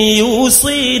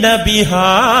യൂസീന ബിഹാ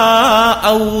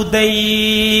ഔ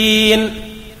ദൈൻ.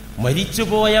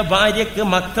 മരിച്ചുപോയ ഭാര്യക്ക്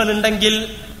മക്കളുണ്ടെങ്കിൽ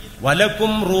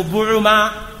വലക്കും റുബുഉമാ,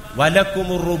 വലക്കും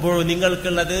റുബു,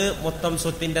 നിങ്ങൾക്കുള്ളത് മൊത്തം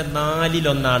സ്വത്തിന്റെ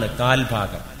 4/1,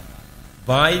 കാൽഭാഗം.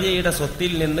 ഭാര്യയുടെ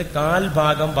സ്വത്തിൽ നിന്ന്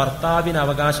കാൽഭാഗം ഭർത്താവിന്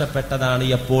അവകാശപ്പെട്ടതാണ്.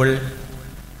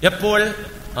 എപ്പോൾ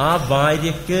ആ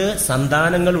ഭാര്യക്ക്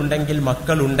സന്താനങ്ങൾ ഉണ്ടെങ്കിൽ,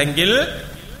 മക്കളുണ്ടെങ്കിൽ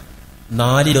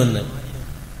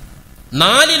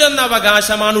 4/1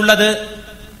 അവകാശമാണുള്ളത്.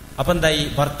 അപ്പൊ എന്തായി?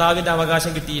 ഭർത്താവിന്റെ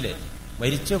അവകാശം കിട്ടിയില്ലേ?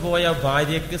 മരിച്ചുപോയ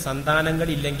ഭാര്യക്ക് സന്താനങ്ങൾ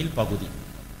ഇല്ലെങ്കിൽ പകുതി,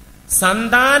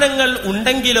 സന്താനങ്ങൾ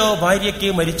ഉണ്ടെങ്കിലോ, ഭാര്യയ്ക്ക്,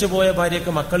 മരിച്ചുപോയ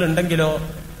ഭാര്യക്ക് മക്കൾ ഉണ്ടെങ്കിലോ,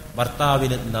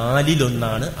 ഭർത്താവിന്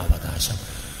 4/1 അവകാശം.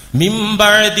 മിൻ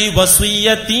ബഅദി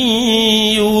വസിയതി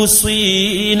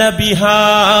യൂസീന ബിഹാ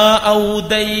ഔ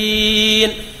ദൈൻ.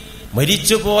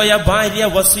 മരിച്ചുപോയ ഭാര്യ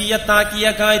വസിയത്താക്കിയ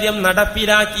കാര്യം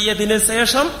നടപ്പിലാക്കിയതിനു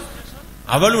ശേഷം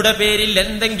അവളുടെ പേരിൽ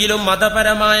എന്തെങ്കിലും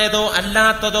മതപരമായതോ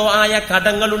അല്ലാത്തതോ ആയ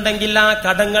കടങ്ങളുണ്ടെങ്കിൽ ആ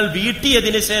കടങ്ങൾ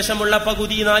വീട്ടിയതിനു ശേഷമുള്ള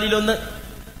പകുതി 4/1.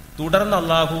 തുടർന്ന്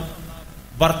അല്ലാഹു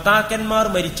ഭർത്താക്കന്മാർ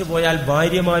മരിച്ചുപോയാൽ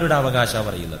ഭാര്യമാരുടെ അവകാശം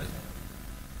പറയുന്നത്.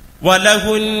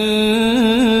 വലഹുന്ന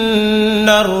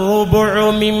റുബഉ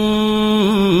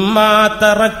മിമ്മാ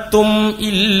തറക്തും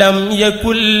ഇല്ലം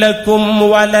യകുൽ ലകും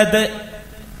വലദ്.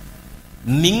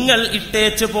 നിങ്ങൾ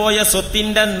ഇട്ടേച്ചു പോയ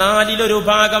സ്വത്തിന്റെ 4/1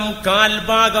 ഭാഗം, 1/4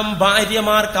 ഭാഗം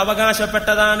ഭാര്യമാർക്ക്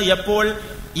അവകാശപ്പെട്ടതാണ്. എപ്പോൾ?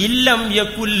 ഇല്ലം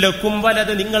യകുൽ ലകും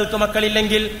വലദ്, നിങ്ങൾക്ക്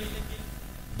മക്കളില്ലെങ്കിൽ.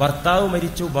 ഭർത്താവ്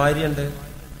മരിച്ചു, ഭാര്യയുണ്ട്.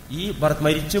 ഈ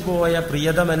മരിച്ചുപോയ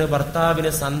പ്രിയതമന്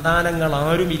ഭർത്താവിന് സന്താനങ്ങൾ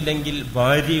ആരുമില്ലെങ്കിൽ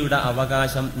ഭാര്യയുടെ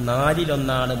അവകാശം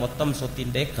 4/1 മൊത്തം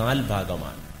സ്വത്തിന്റെ 1/4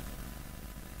 ഭാഗമാണ്.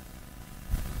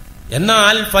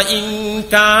 എന്നാൽ ഫഇൻ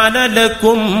കാന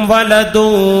ലകും വലദു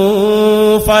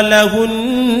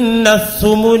ഫലഹുന്ന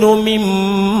സുമുനു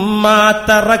മിമ്മാ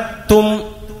തറക്തും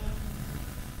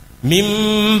മിൻ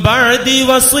ബഅദി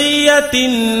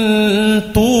വസിയത്തിൻ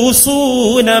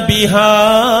തൂസൂന ബിഹാ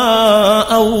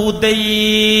ഔ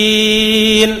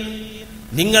ദൈൻ.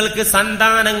 നിങ്ങൾക്ക്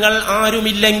സന്താനങ്ങൾ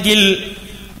ആരുമില്ലെങ്കിൽ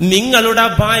നിങ്ങളുടെ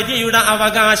ഭാര്യയുടെ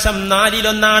അവകാശം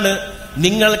 4/1.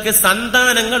 നിങ്ങൾക്ക്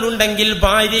സന്താനങ്ങൾ ഉണ്ടെങ്കിൽ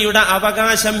ഭാര്യയുടെ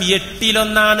അവകാശം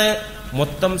 8/1.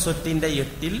 മൊത്തം സ്വത്തിന്റെ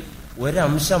 8ൽ 1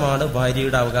 അംശമാണ്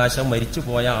ഭാര്യയുടെ അവകാശം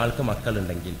മരിച്ചുപോയ ആൾക്ക്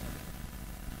മക്കളുണ്ടെങ്കിൽ.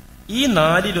 ഈ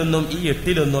 4/1 ഈ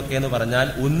 8/1 ഒക്കെ എന്ന് പറഞ്ഞാൽ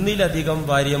ഒന്നിലധികം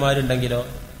ഭാര്യമാരുണ്ടെങ്കിലോ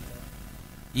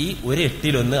ഈ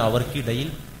 1/8 അവർക്കിടയിൽ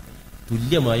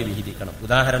തുല്യമായി വിഹിതിക്കണം.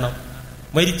 ഉദാഹരണം,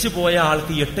 മരിച്ചുപോയ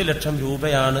ആൾക്ക് 8 ലക്ഷം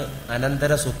രൂപയാണ്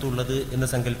അനന്തര സ്വത്തുള്ളത് എന്ന്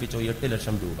സങ്കല്പിച്ചോ. 8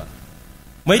 ലക്ഷം രൂപ.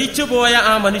 മരിച്ചുപോയ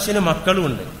ആ മനുഷ്യന്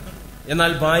മക്കളുമുണ്ട്.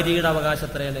 എന്നാൽ ഭാര്യയുടെ അവകാശം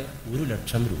എത്രയാണ്? 1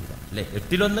 ലക്ഷം രൂപ. അല്ലെ?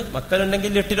 8/1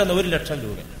 മക്കളുണ്ടെങ്കിൽ 8/1 1 ലക്ഷം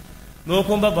രൂപ.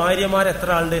 നോക്കുമ്പോ ഭാര്യമാർ എത്ര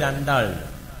ആളുണ്ട്? 2 ആളുണ്ട്.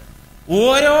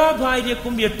 ഓരോ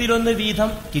ഭാര്യക്കും 8/1 വീതം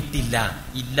കിട്ടില്ല,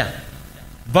 ഇല്ല.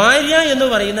 ഭാര്യ എന്ന്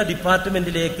പറയുന്ന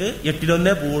ഡിപ്പാർട്ട്മെന്റിലേക്ക്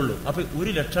 8/1 പോവുള്ളൂ. അപ്പൊ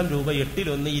 1 ലക്ഷം രൂപ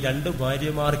 8/1 ഈ 2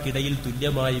 ഭാര്യമാർക്കിടയിൽ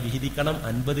തുല്യമായി വിഹിതിക്കണം.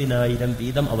 50,000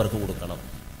 വീതം അവർക്ക് കൊടുക്കണം.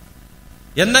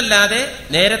 എന്നല്ലാതെ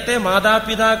നേരത്തെ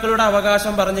മാതാപിതാക്കളുടെ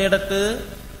അവകാശം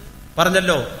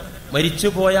പറഞ്ഞല്ലോ,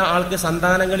 മരിച്ചുപോയ ആൾക്ക്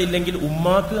സന്താനങ്ങൾ ഇല്ലെങ്കിൽ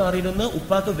ഉമ്മാക്ക് 6/1,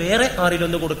 ഉപ്പാക്ക് വേറെ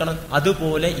 6/1 കൊടുക്കണം.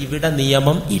 അതുപോലെ ഇവിടെ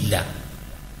നിയമം ഇല്ല.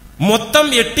 മൊത്തം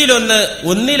 8/1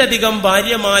 ഒന്നിലധികം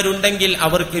ഭാര്യമാരുണ്ടെങ്കിൽ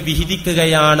അവർക്ക്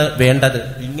വിഹിതിക്കുകയാണ് വേണ്ടത്.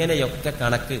 ഇങ്ങനെയൊക്കെ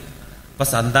കണക്ക്. ഇപ്പൊ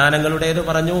സന്താനങ്ങളുടേത്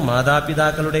പറഞ്ഞു,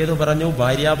 മാതാപിതാക്കളുടേത് പറഞ്ഞു,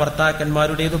 ഭാര്യ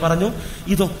ഭർത്താക്കന്മാരുടേത് പറഞ്ഞു.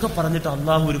 ഇതൊക്കെ പറഞ്ഞിട്ട്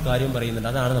അള്ളാഹു ഒരു കാര്യം പറയുന്നുണ്ട്.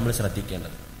 അതാണ് നമ്മൾ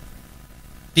ശ്രദ്ധിക്കേണ്ടത്.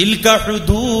 തിൽക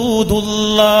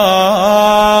ഹുദൂദുല്ലാഹ്,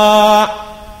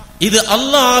 ഇത്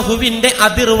അള്ളാഹുവിന്റെ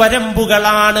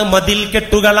അതിർവരമ്പുകളാണ്,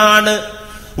 മതിൽക്കെട്ടുകളാണ്,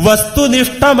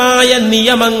 വസ്തുനിഷ്ഠമായ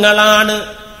നിയമങ്ങളാണ്.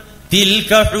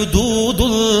 തിൽക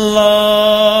ഹുദൂദുല്ലാഹ്,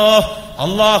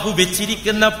 അള്ളാഹു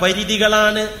വെച്ചിരിക്കുന്ന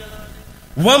പരിധികളാണ്.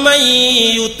 വമൻ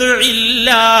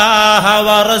യുതിഇല്ലാഹ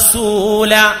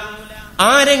വറസൂല,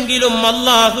 ആരെങ്കിലും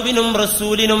അള്ളാഹുവിനും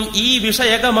റസൂലിനും ഈ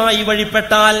വിഷയകമായി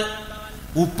വഴിപ്പെട്ടാൽ,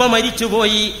 ഉപ്പ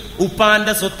മരിച്ചുപോയി,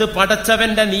 ഉപ്പാന്റെ സ്വത്ത്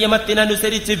പടച്ചവന്റെ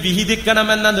നിയമത്തിനനുസരിച്ച്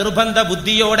വിഹിതിക്കണമെന്ന നിർബന്ധ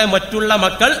ബുദ്ധിയോടെ മറ്റുള്ള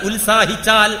മക്കൾ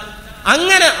ഉത്സാഹിച്ചാൽ,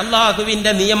 അങ്ങനെ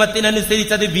അള്ളാഹുവിന്റെ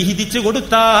നിയമത്തിനനുസരിച്ച് അത് വിഹിതിച്ചു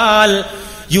കൊടുത്താൽ,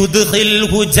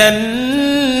 യുദ്ഖിൽഹു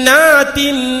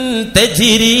ജന്നാത്തിൻ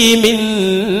തജ്രി മിൻ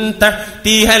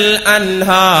തഹ്തിഹൽ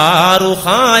അൻഹാറു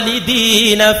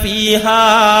ഖാലിദീന ഫീഹാ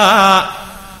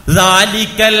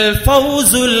ദാലികൽ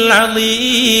ഫൗസുൽ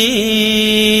അളീം.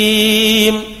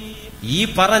 ഈ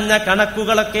പറഞ്ഞ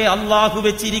കണക്കുകളൊക്കെ അള്ളാഹു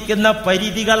വെച്ചിരിക്കുന്ന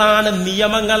പരിധികളാണ്,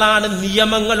 നിയമങ്ങളാണ്,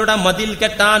 നിയമങ്ങളുടെ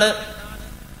മതിൽക്കെട്ടാണ്.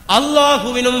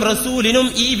 അള്ളാഹുവിനും റസൂലിനും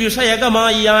ഈ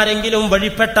വിഷയകമായി ആരെങ്കിലും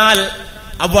വഴിപ്പെട്ടാൽ,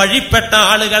 വഴിപ്പെട്ട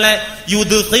ആളുകളെ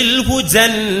യുദ്ഖിൽഹു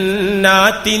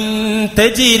ജന്നാത്തിൻ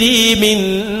തജ്രി മിൻ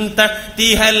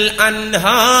തഹ്തിഹൽ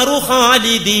അൻഹാറു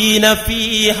ഖാലിദീന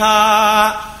ഫീഹാ,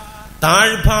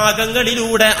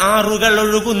 താഴ്ഭാഗങ്ങളിലൂടെ ആറുകൾ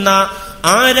ഒഴുകുന്ന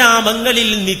ആരാമങ്ങളിൽ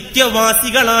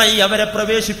നിത്യവാസികളായി അവരെ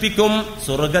പ്രവേശിപ്പിക്കും.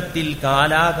 സ്വർഗത്തിൽ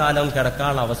കാലാകാലം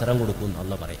കിടക്കാൻ അവസരം കൊടുക്കും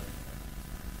അല്ലാഹു പറയും.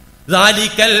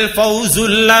 ദാലികൽ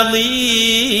ഫൗസുൽ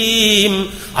അളീം,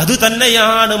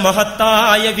 അതുതന്നെയാണ്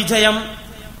മഹത്തായ വിജയം.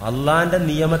 അള്ളാന്റെ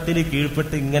നിയമത്തിന്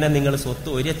കീഴ്പ്പെട്ട് ഇങ്ങനെ നിങ്ങൾ സ്വത്ത്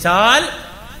ഒരിച്ചാൽ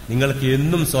നിങ്ങൾക്ക്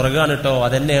എന്നും സ്വർഗാണ് കേട്ടോ.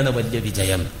 അതന്നെയാണ് വലിയ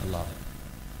വിജയം. അല്ലാഹു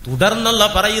തുടർന്നുള്ള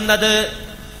പറയുന്നത്,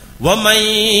 വമൻ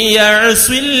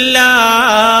യഅസില്ലാഹ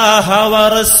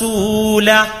വറസൂല,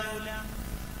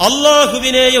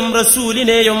 അല്ലാഹുവിനെയും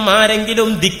റസൂലിനെയും ആരെങ്കിലും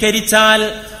ധിക്കരിച്ചാൽ,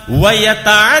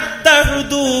 വയതഅദ്ദ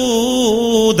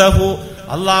ഹുദൂദഹു,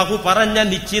 അല്ലാഹു പറഞ്ഞ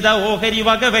നിശ്ചിത ഓഹരി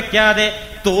വകവെക്കാതെ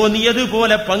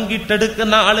തോന്നിയതുപോലെ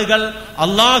പങ്കിട്ടെടുക്കുന്ന ആളുകൾ,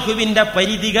 അള്ളാഹുവിന്റെ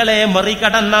പരിധികളെ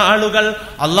മറികടന്ന ആളുകൾ,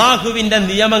 അള്ളാഹുവിന്റെ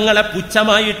നിയമങ്ങളെ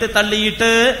പുച്ഛമായിട്ട്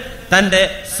തള്ളിയിട്ട് തന്റെ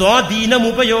സ്വാധീനം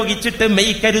ഉപയോഗിച്ചിട്ട്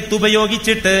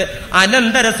മെയ്ക്കരുത്തുപയോഗിച്ചിട്ട്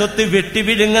അനന്തര സ്വത്ത്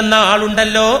വെട്ടിവിഴുങ്ങുന്ന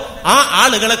ആളുണ്ടല്ലോ, ആ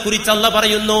ആളുകളെ കുറിച്ച് അല്ലാഹു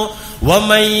പറയുന്നു,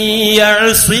 വമൻ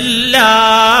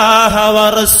യഅസില്ലാഹ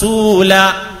വറസൂല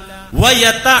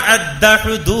വയതഅദ്ദ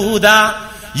ഹുദൂദ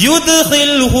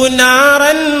യുദ്ഖിൽഹു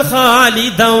നാറൻ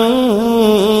ഖാലിദൻ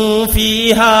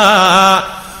ഫീഹാ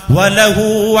വലഹു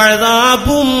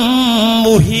അദാബും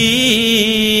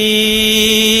മുഹീൻ.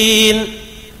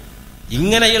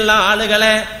 ഇങ്ങനെയുള്ള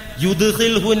ആളുകളെ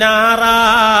യുദ്ഖിൽഹു നാറാ,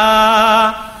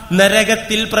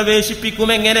 നരകത്തിൽ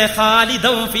പ്രവേശിപ്പിക്കുമെങ്ങനെ,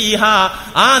 ഖാലിദൻ ഫീഹാ,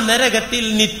 ആ നരകത്തിൽ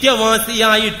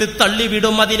നിത്യവാസിയായിട്ട്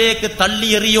തള്ളിവിടും, അതിലേക്ക്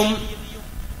തള്ളിയെറിയും.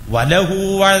 വലഹു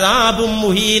അദാബും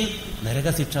മുഹീൻ,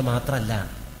 നരകശിക്ഷ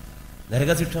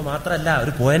മാത്രല്ല,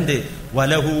 ഒരു പോയിന്റ്,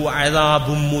 വലഹു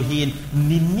അദാബും മുഹീൻ,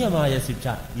 നിന്ദ്യമായ ശിക്ഷ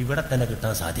ഇവിടെ തന്നെ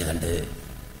കിട്ടാൻ സാധ്യതയുണ്ട്.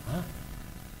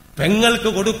 പെങ്ങൾക്ക്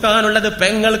കൊടുക്കാനുള്ളത്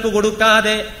പെങ്ങൾക്ക്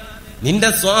കൊടുക്കാതെ നിന്റെ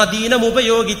സ്വാധീനം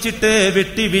ഉപയോഗിച്ചിട്ട്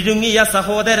വെട്ടി വിഴുങ്ങിയ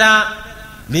സഹോദര,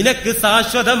 നിനക്ക്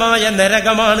ശാശ്വതമായ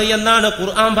നരകമാണ് എന്നാണ്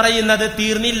ഖുർആൻ പറയുന്നത്.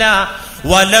 തീർന്നില്ല,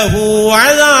 വലഹു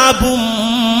അദാബും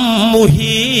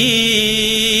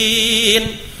മുഹീൻ,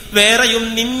 വേറെയും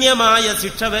നിന്ദ്യമായ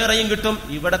ശിക്ഷ വേറെയും കിട്ടും.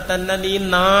 ഇവിടെ തന്നെ നീ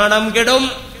നാണം കെടും,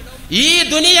 ഈ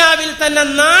ദുനിയാവിൽ തന്നെ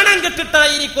നാണം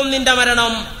കെട്ടിട്ടായിരിക്കും നിന്റെ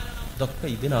മരണം. ഇതൊക്കെ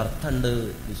ഇതിനർത്ഥമുണ്ട്,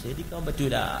 നിഷേധിക്കാൻ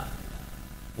പറ്റൂല.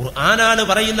 ഖുർആനാണ്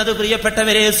പറയുന്നത്.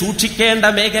 പ്രിയപ്പെട്ടവരെ, സൂക്ഷിക്കേണ്ട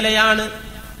മേഖലയാണ്.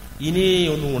 ഇനി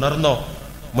ഒന്ന് ഉണർന്നോ?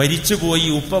 മരിച്ചുപോയി,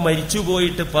 ഉപ്പ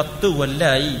മരിച്ചുപോയിട്ട് 10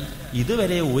 കൊല്ലായി,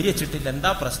 ഇതുവരെ ഓരിച്ചിട്ടില്ല.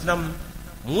 എന്താ പ്രശ്നം?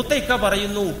 മൂത്തയ്ക്ക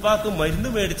പറയുന്നു, ഉപ്പാക്ക് മരുന്ന്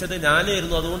മേടിച്ചത്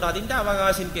ഞാനായിരുന്നു, അതുകൊണ്ട് അതിന്റെ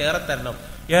അവകാശം എനിക്ക് ഏറെ തരണം.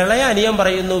 ഇളയ അനിയൻ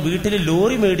പറയുന്നു, വീട്ടിൽ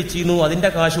ലോറി മേടിച്ചിരുന്നു, അതിന്റെ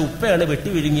കാശ് ഉപ്പയാണ് വെട്ടി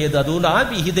വിഴുങ്ങിയത്, അതുകൊണ്ട് ആ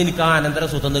വിഹിതം എനിക്ക് ആ അനന്തര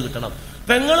സ്വതന്ന് കിട്ടണം.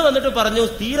 പെങ്ങൾ വന്നിട്ട് പറഞ്ഞു,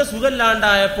 തീരെ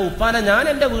സുഖമില്ലാണ്ടായപ്പോ ഉപ്പാനെ ഞാൻ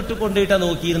എന്റെ വീട്ടിൽ കൊണ്ടുപോയിട്ടാ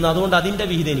നോക്കിയിരുന്നു, അതുകൊണ്ട് അതിന്റെ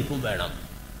വിഹിതം എനിക്കും വേണം.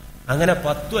 അങ്ങനെ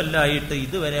 10 കൊല്ലമായിട്ട്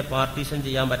ഇതുവരെ പാർട്ടീഷൻ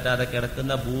ചെയ്യാൻ പറ്റാതെ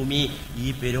കിടക്കുന്ന ഭൂമി ഈ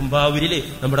പെരുമ്പാവൂരില്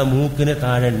നമ്മുടെ മൂക്കിന്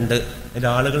താഴെ ഉണ്ട്. എന്റെ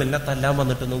ആളുകൾ എന്നെ തല്ലാൻ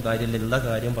വന്നിട്ടൊന്നും കാര്യമില്ല, ഉള്ള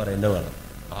കാര്യം പറയുന്നത് വേണം.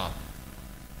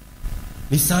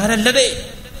 നിസ്സാരല്ലതേ,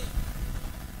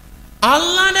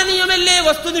 അള്ളാന്റെ നിയമല്ലേ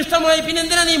വസ്തുനിഷ്ഠമായി,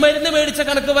 പിന്നെന്തിനാ നീ മരുന്ന് മേടിച്ച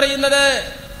കണക്ക് പറയുന്നത്?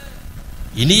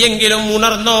 ഇനിയെങ്കിലും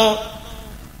ഉണർന്നോ?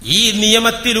 ഈ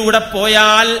നിയമത്തിലൂടെ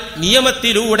പോയാൽ,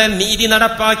 നിയമത്തിലൂടെ നീതി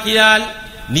നടപ്പാക്കിയാൽ,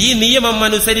 നീ നിയമം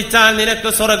അനുസരിച്ചാൽ നിനക്ക്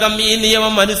സ്വർഗം, ഈ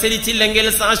നിയമം അനുസരിച്ചില്ലെങ്കിൽ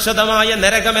ശാശ്വതമായ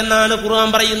നരകമെന്നാണ് ഖുർആൻ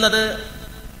പറയുന്നത്.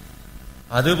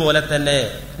 അതുപോലെ തന്നെ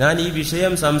ഞാൻ ഈ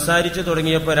വിഷയം സംസാരിച്ചു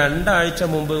തുടങ്ങിയപ്പോൾ 2 ആഴ്ച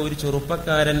മുമ്പ് ഒരു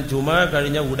ചെറുപ്പക്കാരൻ ജുമാ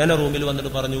കഴിഞ്ഞ ഉടനെ റൂമിൽ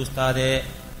വന്നിട്ട് പറഞ്ഞു, ഉസ്താദേ,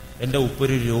 എന്റെ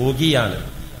ഉപ്പൊരു രോഗിയാണ്,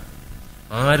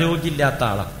 ആരോഗ്യമില്ലാത്ത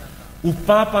ആളാണ്,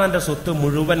 ഉപ്പാപ്പാന്റെ സ്വത്ത്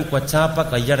മുഴുവൻ കൊച്ചാപ്പ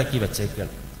കൈയടക്കി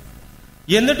വെച്ചേക്കാണ്.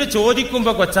 എന്നിട്ട്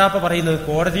ചോദിക്കുമ്പോ കൊച്ചാപ്പ പറയുന്നത്,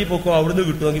 കോടതി പോക്കോ, അവിടുന്ന്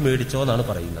കിട്ടുമെങ്കിൽ മേടിച്ചോ എന്നാണ്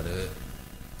പറയുന്നത്.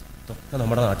 ഇതൊക്കെ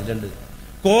നമ്മുടെ നാട്ടിലുണ്ട്.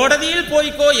 കോടതിയിൽ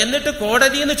പോയിക്കോ, എന്നിട്ട്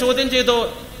കോടതിയിൽ നിന്ന് ചോദ്യം ചെയ്തോ,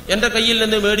 എന്റെ കയ്യിൽ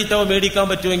നിന്ന് മേടിക്കാൻ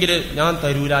പറ്റുമെങ്കിൽ ഞാൻ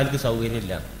തരൂല, എനിക്ക്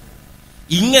സൗകര്യമില്ല.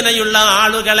 ഇങ്ങനെയുള്ള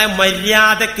ആളുകളെ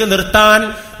മര്യാദക്ക് നിർത്താൻ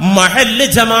മഹല്ല്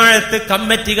ജമാഅത്ത്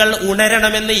കമ്മിറ്റികൾ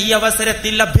ഉണരണമെന്ന് ഈ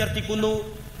അവസരത്തിൽ അഭ്യർത്ഥിക്കുന്നു.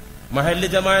 മഹല്ല്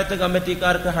ജമാഅത്ത്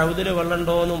കമ്മിറ്റിക്കാർക്ക് ഹൗദില്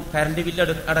വെള്ളമുണ്ടോന്നും കറണ്ട് ബില്ല്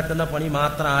അടക്കുന്ന പണി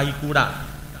മാത്രം ആയിക്കൂടാ.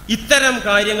 ഇത്തരം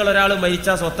കാര്യങ്ങൾ, ഒരാൾ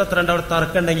മരിച്ചാൽ സ്വത്തത്രണ്ട് അവിടെ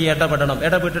തർക്കമുണ്ടെങ്കിൽ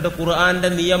ഇടപെട്ടിട്ട് ഖുർആന്റെ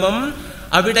നിയമം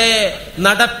അവിടെ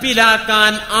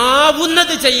നടപ്പിലാക്കാൻ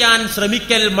ആവുന്നത് ചെയ്യാൻ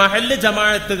ശ്രമിക്കൽ മഹല്ല്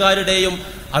ജമാഅത്തുകാരുടെയും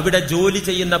അവിടെ ജോലി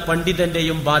ചെയ്യുന്ന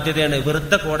പണ്ഡിതന്റെയും ബാധ്യതയാണ്.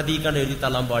 വെറുതെ കോടതിക്കാണ് എഴുതി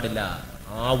തള്ളാൻ പാടില്ല.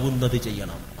 ആവുന്നത്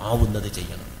ചെയ്യണം.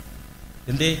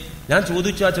 എന്തേ? ഞാൻ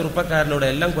ചോദിച്ചു ആ ചെറുപ്പക്കാരനോട്,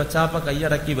 എല്ലാം കൊച്ചാപ്പ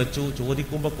കൈയടക്കി വെച്ചു,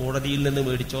 ചോദിക്കുമ്പോ കോടതിയിൽ നിന്ന്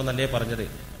മേടിച്ചോ എന്നല്ലേ പറഞ്ഞത്.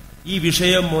 ഈ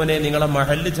വിഷയം മോനെ നിങ്ങളെ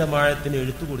മഹല്ല് ജമാഅത്തിന്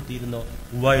എഴുത്തു കൊടുത്തിരുന്നോ?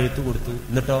 എഴുത്തു കൊടുത്തു.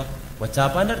 എന്നിട്ടോ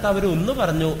കൊച്ചാപ്പാന്റെ അടുത്ത് അവര് ഒന്ന്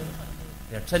പറഞ്ഞു,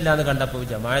 രക്ഷയില്ലാന്ന് കണ്ടപ്പോ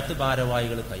ജമാഅത്ത്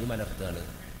ഭാരവാഹികൾ കൈമലർത്തുകയാണ്.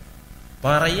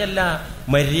 പറയല്ല,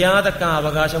 മര്യാദക്ക്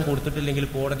അവകാശം കൊടുത്തിട്ടില്ലെങ്കിൽ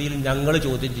കോടതിയിൽ ഞങ്ങൾ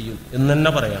ചോദ്യം ചെയ്യും എന്ന്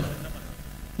തന്നെ പറയണം.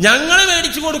 ഞങ്ങൾ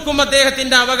മേടിച്ചു കൊടുക്കും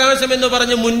അദ്ദേഹത്തിന്റെ അവകാശം എന്ന്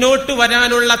പറഞ്ഞ് മുന്നോട്ട്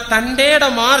വരാനുള്ള തന്റെ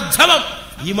മാർജവം,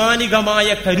 ഈമാനികമായ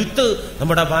കരുത്ത്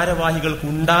നമ്മുടെ ഭാരവാഹികൾക്ക്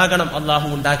ഉണ്ടാകണം. അള്ളാഹു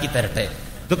ഉണ്ടാക്കി തരട്ടെ.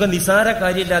 ഇതൊക്കെ നിസാര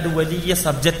കാര്യമില്ല, അത് വലിയ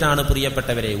സബ്ജക്റ്റാണ്.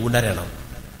 പ്രിയപ്പെട്ടവരെ, ഉണരണം.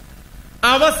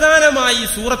 അവസാനമായി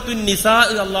സൂറത്തുൻ നിസാ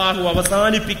അള്ളാഹു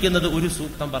അവസാനിപ്പിക്കുന്നത് ഒരു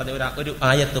സൂക്തം പറഞ്ഞ ഒരു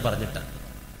ആയത്ത് പറഞ്ഞിട്ട്.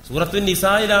 സൂറത്തുൻ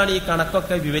നിസായിലാണ് ഈ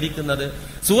കണക്കൊക്കെ വിവരിക്കുന്നത്.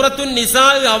 സൂറത്തുൻ നിസാ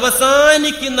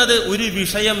അവസാനിക്കുന്നത് ഒരു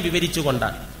വിഷയം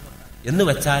വിവരിച്ചുകൊണ്ടാണ്. എന്ന്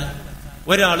വെച്ചാൽ,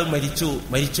 ഒരാൾ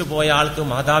മരിച്ചുപോയ ആൾക്ക്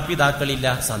മാതാപിതാക്കളില്ല,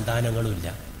 സന്താനങ്ങളുമില്ല.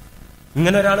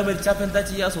 ഇങ്ങനെ ഒരാൾ മരിച്ചപ്പോ എന്താ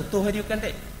ചെയ്യാ? സ്വത്ത്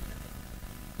ഹരിക്കണ്ടേ?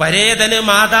 പരേതന്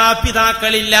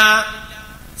മാതാപിതാക്കളില്ല,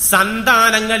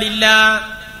 സന്താനങ്ങളില്ല.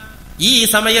 ഈ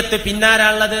സമയത്ത്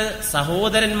പിന്നാരാളുള്ളത്?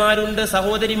 സഹോദരന്മാരുണ്ട്,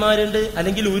 സഹോദരിമാരുണ്ട്,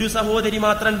 അല്ലെങ്കിൽ ഒരു സഹോദരി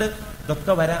മാത്രമുണ്ട്.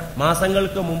 ഇതൊക്കെ വരാം.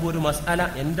 മാസങ്ങൾക്ക് മുമ്പ് ഒരു മസ്അല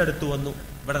എന്റെ അടുത്ത് വന്നു,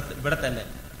 ഇവിടെ തന്നെ.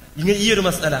 ഈ ഒരു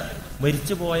മസ്അല,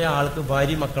 മരിച്ചുപോയ ആൾക്ക്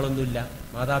ഭാര്യ മക്കളൊന്നുമില്ല,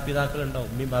 മാതാപിതാക്കളുണ്ടോ,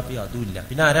 ഉമ്മയും ബാപ്പിയും അതുമില്ല.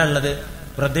 പിന്നെ ആരാ ഉള്ളത്?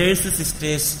 ബ്രദേഴ്സ്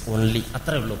സിസ്റ്റേഴ്സ് ഓൺലി,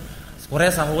 അത്രേ ഉള്ളൂ. കുറെ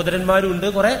സഹോദരന്മാരുണ്ട്,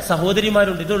 കുറെ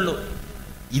സഹോദരിമാരുണ്ട്, ഇതുള്ളൂ.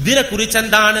 ഇതിനെ കുറിച്ച്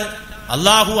എന്താണ്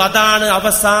അള്ളാഹു അതാണ്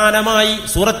അവസാനമായി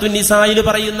സൂറത്തു നിസായിൽ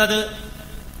പറയുന്നത്.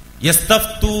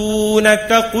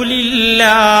 യസ്തഫ്തൂനക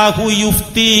ഖുലില്ലാഹു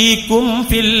യുഫ്തീകും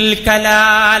ഫിൽ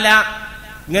കലാല.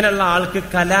 ഇങ്ങനെയുള്ള ആൾക്ക്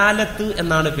കലാലത്ത്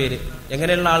എന്നാണ് പേര്.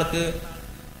 എങ്ങനെയുള്ള ആൾക്ക്?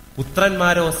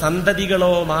 പുത്രന്മാരോ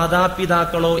സന്തതികളോ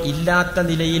മാതാപിതാക്കളോ ഇല്ലാത്ത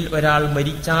നിലയിൽ ഒരാൾ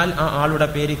മരിച്ചാൽ ആ ആളുടെ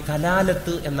പേര്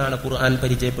കലാലത്ത് എന്നാണ് ഖുർആൻ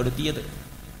പരിചയപ്പെടുത്തിയത്.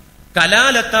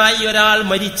 കലാലത്തായി ഒരാൾ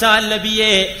മരിച്ചാൽ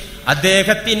നബിയെ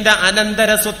അദ്ദേഹത്തിന്റെ അനന്തര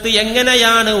സ്വത്ത്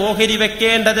എങ്ങനെയാണ് ഓഹരി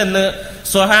വെക്കേണ്ടതെന്ന്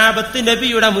സ്വഹാബത്ത്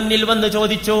നബിയുടെ മുന്നിൽ വന്ന്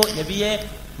ചോദിച്ചു. നബിയെ,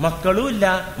 മക്കളും ഇല്ല,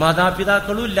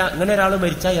 മാതാപിതാക്കളും ഇല്ല, ഇങ്ങനെ ഒരാൾ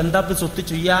മരിച്ചാൽ എന്താ സ്വത്ത്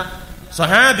ചെയ്യാ?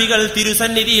 സ്വഹാബികൾ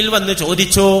തിരുസന്നിധിയിൽ വന്ന്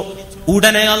ചോദിച്ചു.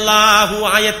 ഉടനെ അല്ലാഹു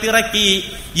ആയത്തിറക്കി,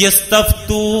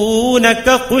 യസ്തഫ്തൂനക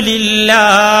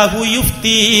ഖുലില്ലാഹു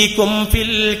യുഫ്തീകും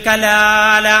ഫിൽ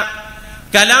കലാല.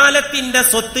 കലാലത്തിന്റെ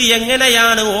സ്വത്ത്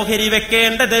എങ്ങനെയാണ് ഓഹരി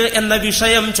വെക്കേണ്ടത് എന്ന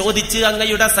വിഷയം ചോദിച്ച്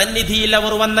അങ്ങയുടെ സന്നിധിയിൽ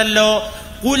അവർ വന്നല്ലോ.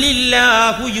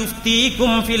 ഖുലില്ലാഹു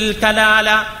യുഫ്തീകും ഫിൽ കലാല.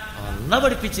 അല്ലാഹു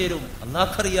പഠിപ്പിച്ചു തരും,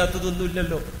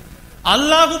 അല്ലാഹുക്കറിയാത്തതൊന്നുമില്ലല്ലോ,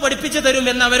 അല്ലാഹു പഠിപ്പിച്ചു തരും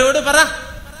എന്ന് അവരോട് പറ.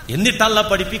 എന്നിട്ട് അല്ലാഹു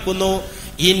പഠിപ്പിക്കുന്നു,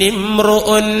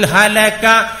 ഇനിമ്രുഉൻ ഹലക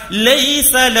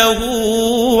ലൈസ ലഹു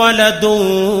വലദുൻ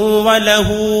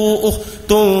വലഹു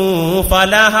ഉഖ്തുൻ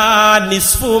ഫലഹാ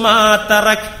നിസ്ഫു മാ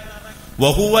തറക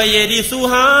വഹുവ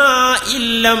യരിസുഹാ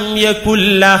ഇല്ലം യകുൽ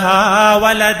ലഹാ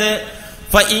വലദ്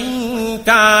ഫഇൻ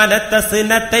കാനത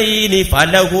സനതൈനി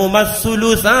ഫലഹുമാ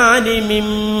സുലുസാനി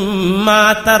മിമ്മാ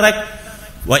തറക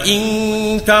വഇൻ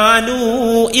കാനൂ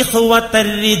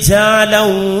ഇഖ്വതർ റിജാലൻ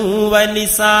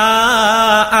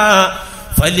വനിസാഅ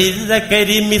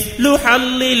ഫലിദ്ദകരി മിസ്ലു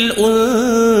ഹല്ലിൽ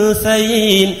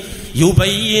ഉൻസയൈൻ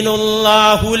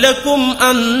യുബയ്യിനുല്ലാഹു ലക്കും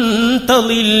അൻ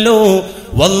തളില്ലു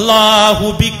വല്ലാഹു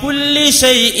ബികുല്ലി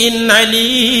ഷൈഇൻ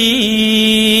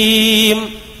അലീം.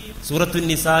 സൂറത്തു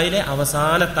നിസായിലെ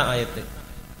അവസാനത്തെ ആയത്ത്.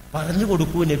 പറഞ്ഞു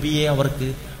കൊടുക്കൂ നബിയെ അവർക്ക്,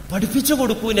 പഠിപ്പിച്ചു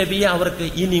കൊടുക്കൂ നബിയെ അവർക്ക്.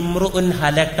 ഈ നിമ്രുഉൻ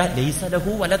ഹലക ലൈസ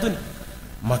ലഹു വലദുൻ.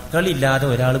 മക്കളില്ലാതെ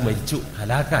ഒരാൾ മരിച്ചു,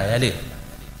 ഹലാക്കായാല്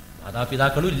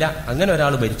മാതാപിതാക്കളും ഇല്ല, അങ്ങനെ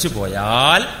ഒരാൾ മരിച്ചു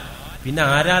പോയാൽ പിന്നെ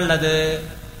ആരാളുള്ളത്?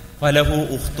 ഫലഹു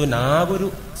ഉഖ്തുൻ. ആ ഒരു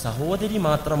സഹോദരി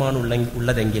മാത്രമാണ്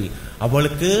ഉള്ളതെങ്കിൽ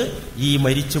അവൾക്ക് ഈ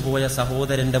മരിച്ചുപോയ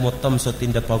സഹോദരന്റെ മൊത്തം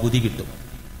സ്വത്തിന്റെ പകുതി കിട്ടും.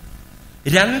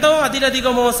 രണ്ടോ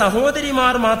അതിലധികമോ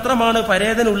സഹോദരിമാർ മാത്രമാണ്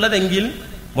പരേതനുള്ളതെങ്കിൽ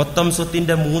മൊത്തം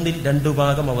സ്വത്തിന്റെ 2/3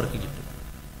 ഭാഗം അവർക്ക് കിട്ടും.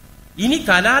 ഇനി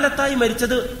കലാലത്തായി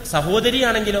മരിച്ചത്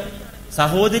സഹോദരിയാണെങ്കിലോ?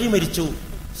 സഹോദരി മരിച്ചു,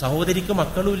 സഹോദരിക്ക്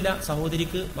മക്കളുമില്ല,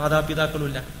 സഹോദരിക്ക്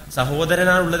മാതാപിതാക്കളുമില്ല,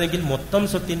 സഹോദരനാണുള്ളതെങ്കിൽ മൊത്തം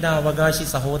സ്വത്തിന്റെ അവകാശി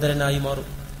സഹോദരനായി മാറും.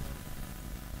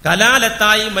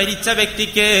 കലാലത്തായി മരിച്ച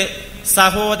വ്യക്തിക്ക്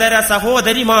സഹോദര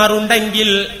സഹോദരിമാരുണ്ടെങ്കിൽ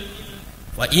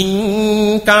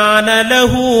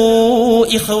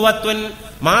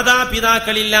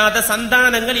മാതാപിതാക്കളില്ലാതെ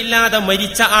സന്താനങ്ങളില്ലാതെ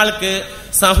മരിച്ച ആൾക്ക്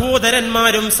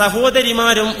സഹോദരന്മാരും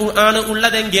സഹോദരിമാരും ആണ്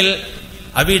ഉള്ളതെങ്കിൽ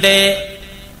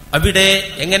അവിടെ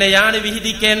എങ്ങനെയാണ്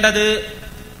വിഹിതിക്കേണ്ടത്?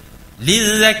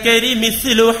 ലിസ്സകരി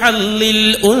മിസ്ലു ഹല്ലിൽ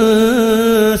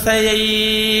ഉൻസയൈൻ.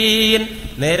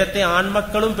 നേരത്തെ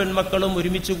ആൺമക്കളും പെൺമക്കളും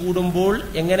ഒരുമിച്ച് കൂടുമ്പോൾ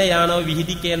എങ്ങനെയാണോ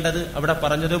വിഹിതിക്കേണ്ടത് അവിടെ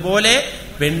പറഞ്ഞതുപോലെ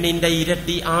പെണ്ണിന്റെ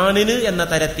ഇരട്ടി ആണിന് എന്ന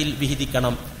തരത്തിൽ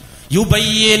വിഹിതിക്കണം.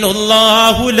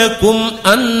 യുബയ്യിനുല്ലാഹു ലക്കും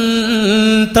അൻ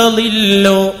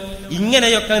തളില്ലു.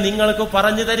 ഇങ്ങനെയൊക്കെ നിങ്ങൾക്ക്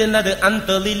പറഞ്ഞു തരുന്നത് അൻ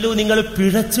തളില്ലു, നിങ്ങൾ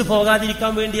പിഴച്ചു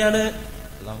പോകാതിരിക്കാൻ വേണ്ടിയാണ്.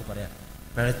 അല്ലാഹു പറയാ,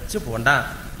 പിഴച്ചു പോണ്ട.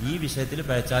 ഈ വിഷയത്തിൽ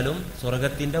പിഴച്ചാലും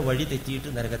സ്വർഗത്തിന്റെ വഴി തെറ്റിയിട്ട്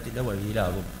നരകത്തിന്റെ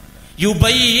വഴിയിലാകും.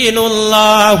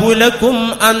 യുബയ്യിനുല്ലാഹു ലക്കും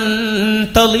അൻ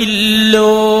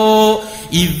തളില്ലു.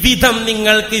 ഇவ்விധം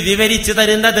നിങ്ങൾക്ക് വിവരിച്ചു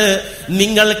തരുന്നത്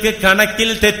നിങ്ങൾക്ക് കണക്കിൽ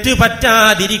തെറ്റ്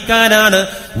പറ്റാതിരിക്കാനാണ്.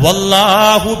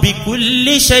 വല്ലാഹു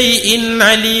ബികുല്ലി ഷൈഇൻ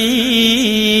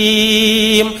അലീം.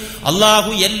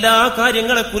 അല്ലാഹു എല്ലാ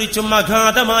കാര്യങ്ങളെക്കുറിച്ചും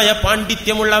അഗാധമായ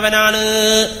പാണ്ഡിത്യമുള്ളവനാണ്.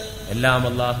 എല്ലാം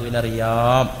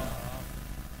അല്ലാഹുവിനറിയാം.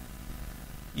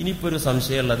 ഇനിയിപ്പോ ഒരു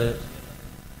സംശയമുള്ളത്,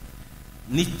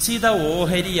 നിശ്ചിത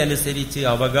ഓഹരി അനുസരിച്ച്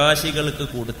അവകാശികൾക്ക്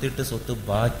കൊടുത്തിട്ട് സ്വത്ത്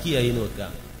ബാക്കിയായി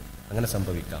നോക്കാം. അങ്ങനെ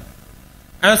സംഭവിക്കാം.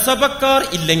 അസബക്കാർ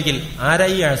ഇല്ലെങ്കിൽ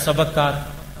ആരായി അസബക്കാർ?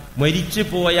 മരിച്ചു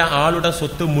പോയ ആളുടെ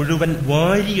സ്വത്ത് മുഴുവൻ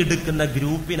വാരിയെടുക്കുന്ന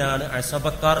ഗ്രൂപ്പിനാണ്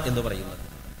അസബക്കാർ എന്ന് പറയുന്നത്.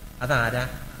 അതാരാ?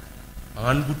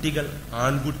 ആൺകുട്ടികൾ.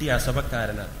 ആൺകുട്ടി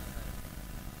അസബക്കാരനാണ്.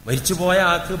 മരിച്ചുപോയ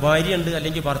ആൾക്ക് ഭാര്യയുണ്ട്,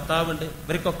 അല്ലെങ്കിൽ ഭർത്താവുണ്ട്,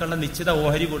 ഇവർക്കൊക്കെ ഉള്ള നിശ്ചിത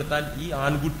ഓഹരി കൊടുത്താൽ ഈ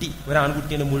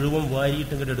ഒരാൺകുട്ടിയെ മുഴുവൻ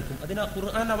വാരിയിട്ട് ഇങ്ങോട്ട് എടുക്കും. അതിന്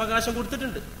ഖുർആൻ അവകാശം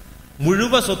കൊടുത്തിട്ടുണ്ട്.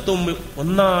 മുഴുവൻ സ്വത്തും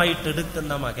ഒന്നായിട്ട്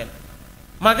എടുക്കുന്ന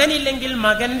മകനില്ലെങ്കിൽ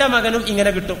മകന്റെ മകനും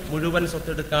ഇങ്ങനെ കിട്ടും. മുഴുവൻ സ്വത്ത്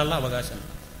എടുക്കാനുള്ള അവകാശം.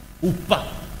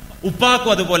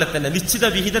 ഉപ്പാക്കും അതുപോലെ തന്നെ നിശ്ചിത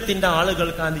വിഹിതത്തിന്റെ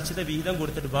ആളുകൾക്ക് ആ നിശ്ചിത വിഹിതം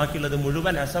കൊടുത്തിട്ട് ബാക്കിയുള്ളത്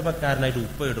മുഴുവൻ അസബക്കാരനായിട്ട്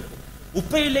ഉപ്പ എടുക്കും.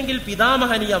 ഉപ്പയില്ലെങ്കിൽ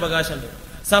പിതാമഹന് ഈ അവകാശമുണ്ട്.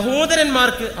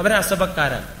 സഹോദരന്മാർക്ക് അവരെ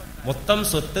അസബക്കാരാണ്. മൊത്തം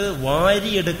സ്വത്ത്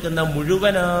വാരിയെടുക്കുന്ന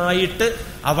മുഴുവനായിട്ട്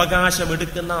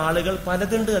അവകാശമെടുക്കുന്ന ആളുകൾ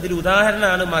പലതുണ്ട്. അതിൽ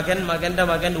ഉദാഹരണമാണ് മകൻ, മകന്റെ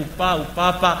മകൻ,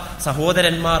 ഉപ്പാപ്പ,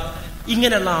 സഹോദരന്മാർ.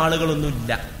 ഇങ്ങനെയുള്ള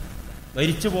ആളുകളൊന്നുമില്ല.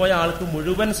 മരിച്ചുപോയ ആൾക്ക്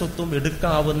മുഴുവൻ സ്വത്തും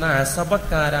എടുക്കാവുന്ന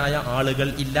അസബക്കാരായ ആളുകൾ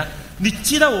ഇല്ല.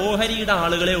 നിശ്ചിത ഓഹരിയുടെ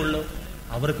ആളുകളെ ഉള്ളൂ.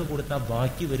 അവർക്ക് കൊടുത്താൽ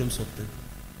ബാക്കി വരും സ്വത്ത്.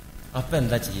 അപ്പൊ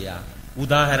എന്താ ചെയ്യാ?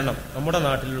 ഉദാഹരണം, നമ്മുടെ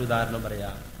നാട്ടിലൊരു ഉദാഹരണം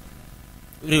പറയാ.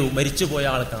 ഒരു മരിച്ചുപോയ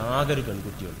ആൾക്ക് ആകെ ഒരു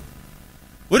പെൺകുട്ടിയുള്ളൂ.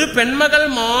 ഒരു പെൺമകൾ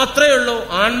മാത്രമേ ഉള്ളൂ.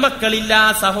 ആൺമക്കളില്ല,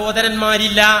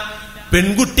 സഹോദരന്മാരില്ല.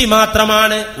 പെൺകുട്ടി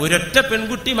മാത്രമാണ്, ഒരൊറ്റ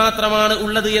പെൺകുട്ടി മാത്രമാണ്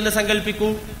ഉള്ളത് എന്ന് സങ്കല്പിക്കൂ.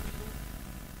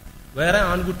 വേറെ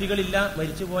ആൺകുട്ടികളില്ല.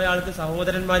 മരിച്ചുപോയ ആൾക്ക്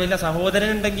സഹോദരന്മാരില്ല. സഹോദരൻ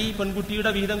ഉണ്ടെങ്കിൽ പെൺകുട്ടിയുടെ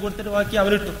വിഹിതം കൊടുത്തിട്ട് ബാക്കി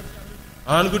അവനിട്ടു.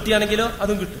 ആൺകുട്ടിയാണെങ്കിലോ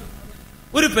അതും കിട്ടും.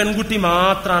 ഒരു പെൺകുട്ടി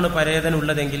മാത്രമാണ്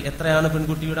പരേതനുള്ളതെങ്കിൽ എത്രയാണ്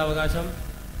പെൺകുട്ടിയുടെ അവകാശം?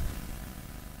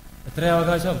 എത്രയാ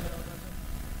അവകാശം?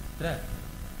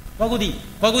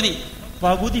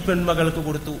 പകുതി പെൺമകൾക്ക്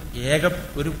കൊടുത്തു.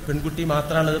 ഒരു പെൺകുട്ടി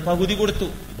മാത്രമാണത്, പകുതി കൊടുത്തു.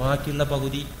 ബാക്കിയുള്ള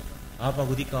ആ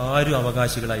പകുതിക്ക് ആരും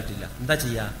അവകാശികളായിട്ടില്ല. എന്താ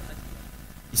ചെയ്യാ?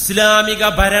 ഇസ്ലാമിക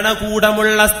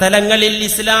ഭരണകൂടമുള്ള സ്ഥലങ്ങളിൽ,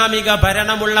 ഇസ്ലാമിക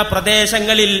ഭരണമുള്ള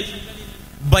പ്രദേശങ്ങളിൽ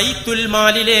ബൈത്തുൽ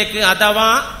മാലിലേക്ക് അഥവാ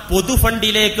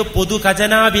പൊതുഫണ്ടിലേക്ക്, പൊതു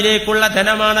ഖജനാവിലേക്കുള്ള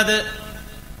ധനമാണത്.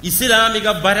 ഇസ്ലാമിക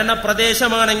ഭരണ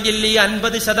പ്രദേശമാണെങ്കിൽ ഈ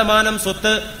 50%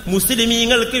 സ്വത്ത്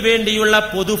മുസ്ലിമീങ്ങൾക്ക് വേണ്ടിയുള്ള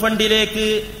പൊതുഫണ്ടിലേക്ക്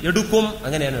എടുക്കും.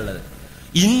 അങ്ങനെയാണുള്ളത്.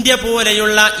 ഇന്ത്യ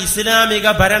പോലെയുള്ള ഇസ്ലാമിക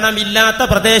ഭരണമില്ലാത്ത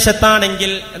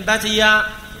പ്രദേശത്താണെങ്കിൽ എന്താ ചെയ്യാ?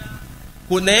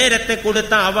 നേരത്തെ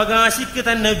കൊടുത്ത അവകാശിക്ക്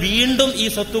തന്നെ വീണ്ടും ഈ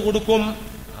സ്വത്ത് കൊടുക്കും.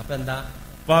 അപ്പൊ എന്താ?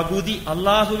 പകുതി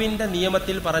അള്ളാഹുവിന്റെ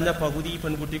നിയമത്തിൽ പറഞ്ഞ പകുതി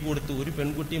പെൺകുട്ടി കൊടുത്തു. ഒരു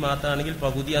പെൺകുട്ടി മാത്രമാണെങ്കിൽ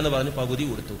പകുതിയാന്ന് പറഞ്ഞ് പകുതി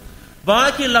കൊടുത്തു.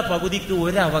 ബാക്കിയുള്ള പകുതിക്ക്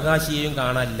ഒരു അവകാശിയെയും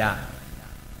കാണാനില്ല.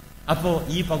 അപ്പോ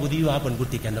ഈ പകുതിയും ആ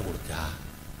പെൺകുട്ടിക്ക് തന്നെ കൊടുക്കുക.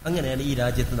 അങ്ങനെയാണ് ഈ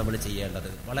രാജ്യത്ത് നമ്മൾ ചെയ്യേണ്ടത്.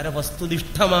 വളരെ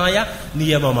വസ്തുനിഷ്ഠമായ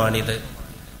നിയമമാണിത്.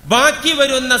 ബാക്കി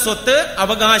വരുന്ന സ്വത്ത്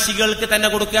അവകാശികൾക്ക് തന്നെ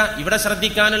കൊടുക്കുക. ഇവിടെ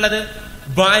ശ്രദ്ധിക്കാനുള്ളത്,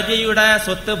 ഭാര്യയുടെ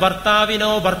സ്വത്ത് ഭർത്താവിനോ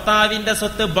ഭർത്താവിന്റെ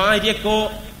സ്വത്ത് ഭാര്യക്കോ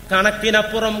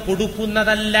കണക്കിനപ്പുറം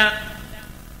കൊടുക്കുന്നതല്ല.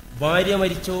 ഭാര്യ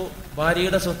മരിച്ചോ,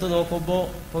 ഭാര്യയുടെ സ്വത്ത് നോക്കുമ്പോ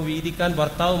ഇപ്പൊ വീതിക്കാൻ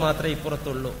ഭർത്താവ് മാത്രമേ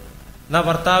ഇപ്പുറത്തുള്ളൂ. എന്നാ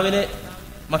ഭർത്താവിന്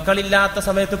മക്കളില്ലാത്ത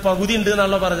സമയത്ത് പകുതി ഉണ്ട്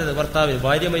എന്നാണല്ലോ പറഞ്ഞത്. ഭർത്താവിന്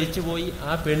ഭാര്യ മരിച്ചുപോയി,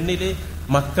 ആ പെണ്ണില്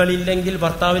മക്കളില്ലെങ്കിൽ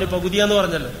ഭർത്താവിന് പകുതിയാന്ന്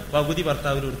പറഞ്ഞല്ലോ. പകുതി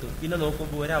ഭർത്താവിന് കൊടുത്തു. പിന്നെ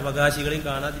നോക്കുമ്പോൾ ഒരു അവകാശികളെയും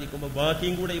കാണാതിരിക്കുമ്പോ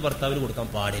ബാക്കിയും കൂടെ ഈ ഭർത്താവിന് കൊടുക്കാൻ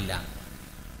പാടില്ല.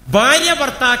 ഭാര്യ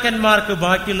ഭർത്താക്കന്മാർക്ക്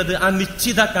ബാക്കിയുള്ളത് ആ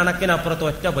നിശ്ചിത കണക്കിനപ്പുറത്ത്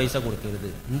ഒറ്റ പൈസ കൊടുക്കരുത്.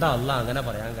 എന്താ അള്ളാഹ് അങ്ങനെ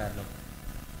പറയാൻ കാരണം?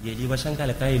 എലിവശം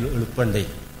കലക്കാൻ എളുപ്പണ്ടേ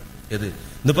ഇത്.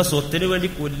 ഇന്നിപ്പോ സ്വത്തിന് വേണ്ടി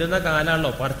കൊല്ലുന്ന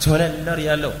കാലാണല്ലോ. പടച്ചോനെല്ലാം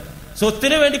അറിയാലോ.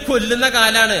 സ്വത്തിന് വേണ്ടി കൊല്ലുന്ന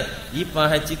കാലാണ്. ഈ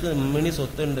പഹച്ചിക്ക് ഇമ്മിണി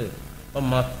സ്വത്തുണ്ട്, അപ്പൊ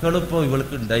മക്കളിപ്പോ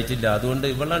ഇവൾക്ക് ഉണ്ടായിട്ടില്ല, അതുകൊണ്ട്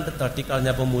ഇവളാണ്ട്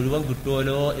തട്ടിക്കളഞ്ഞപ്പോ മുഴുവൻ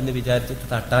കിട്ടുമല്ലോ എന്ന് വിചാരിച്ചിട്ട്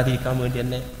തട്ടാതിരിക്കാൻ വേണ്ടി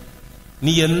തന്നെ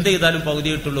നീ എന്ത് ചെയ്താലും പകുതി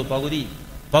കിട്ടുള്ളൂ.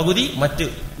 പകുതി മറ്റ്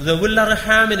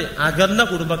റഹ്ഹാമിന് അകന്ന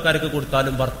കുടുംബക്കാർക്ക്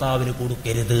കൊടുത്താലും ഭർത്താവിന്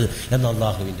കൊടുക്കരുത് എന്ന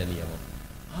അള്ളാഹുവിന്റെ നിയമം.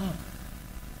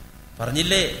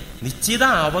 പറഞ്ഞില്ലേ, നിശ്ചിത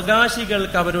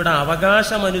അവകാശികൾക്ക് അവരുടെ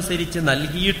അവകാശമനുസരിച്ച്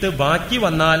നൽകിയിട്ട് ബാക്കി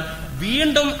വന്നാൽ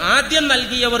വീണ്ടും ആദ്യം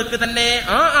നൽകിയവർക്ക് തന്നെ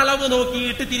ആ അളവ്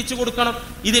നോക്കിയിട്ട് തിരിച്ചു കൊടുക്കണം.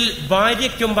 ഇതിൽ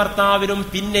ഭാര്യയ്ക്കും ഭർത്താവിനും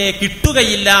പിന്നെ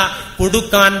കിട്ടുകയില്ല,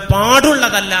 കൊടുക്കാൻ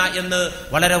പാടുള്ളതല്ല എന്ന്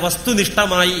വളരെ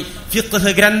വസ്തുനിഷ്ഠമായി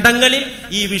ഫിഖ്ഹ് ഗ്രന്ഥങ്ങളിൽ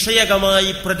ഈ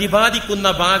വിഷയകമായി പ്രതിപാദിക്കുന്ന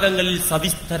ഭാഗങ്ങളിൽ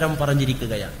സവിസ്തരം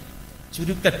പറഞ്ഞിരിക്കുകയാണ്.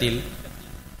 ചുരുക്കത്തിൽ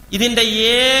ഇതിന്റെ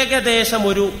ഏകദേശം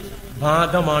ഒരു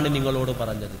ഭാഗമാണ് നിങ്ങളോട്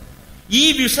പറഞ്ഞത്. ഈ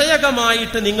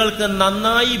വിഷയകമായിട്ട് നിങ്ങൾക്ക്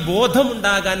നന്നായി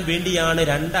ബോധമുണ്ടാകാൻ വേണ്ടിയാണ്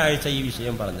 2 ആഴ്ച ഈ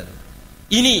വിഷയം പറഞ്ഞത്.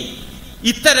 ഇനി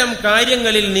ഇത്തരം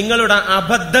കാര്യങ്ങളിൽ നിങ്ങളുടെ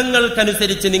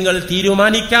അബദ്ധങ്ങൾക്കനുസരിച്ച് നിങ്ങൾ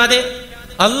തീരുമാനിക്കാതെ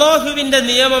അള്ളാഹുവിന്റെ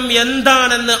നിയമം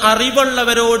എന്താണെന്ന്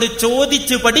അറിവുള്ളവരോട്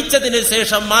ചോദിച്ച് പഠിച്ചതിന്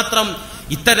ശേഷം മാത്രം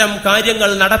ഇത്തരം കാര്യങ്ങൾ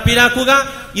നടപ്പിലാക്കുക.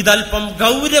 ഇതല്പം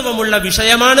ഗൗരവമുള്ള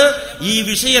വിഷയമാണ്. ഈ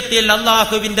വിഷയത്തിൽ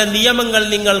അള്ളാഹുവിന്റെ നിയമങ്ങൾ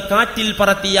നിങ്ങൾ കാറ്റിൽ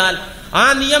പറത്തിയാൽ, ആ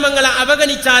നിയമങ്ങളെ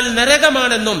അവഗണിച്ചാൽ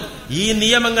നരകമാണെന്നും ഈ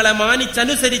നിയമങ്ങളെ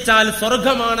മാനിച്ചനുസരിച്ചാൽ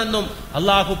സ്വർഗമാണെന്നും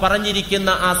അള്ളാഹു പറഞ്ഞിരിക്കുന്ന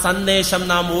ആ സന്ദേശം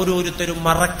നാം ഓരോരുത്തരും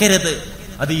മറക്കരുത്.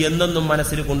 അത് എന്നെന്നും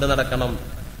മനസ്സിൽ കൊണ്ടു നടക്കണം.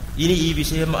 ഇനി ഈ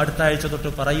വിഷയം അടുത്ത ആഴ്ച തൊട്ട്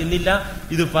പറയുന്നില്ല.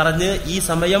 ഇത് പറഞ്ഞ് ഈ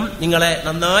സമയം നിങ്ങളെ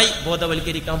നന്നായി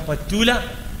ബോധവൽക്കരിക്കാൻ പറ്റൂല.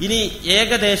 ഇനി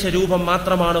ഏകദേശ രൂപം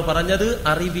മാത്രമാണ് പറഞ്ഞത്.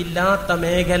 അറിവില്ലാത്ത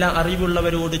മേഖല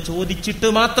അറിവുള്ളവരോട് ചോദിച്ചിട്ട്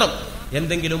മാത്രം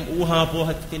എന്തെങ്കിലും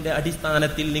ഊഹാപോഹത്തിന്റെ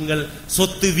അടിസ്ഥാനത്തിൽ നിങ്ങൾ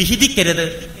സ്വത്ത് വിഹിതിക്കരുത്.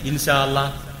 ഇൻഷാ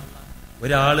അല്ലാഹ്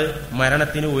ഒരാള്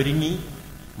മരണത്തിന് ഒരുങ്ങി,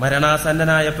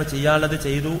 മരണാസന്നനായപ്പോ ചെയ്യാനുള്ളത്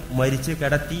ചെയ്തു, മരിച്ച്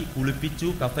കിടത്തി, കുളിപ്പിച്ചു,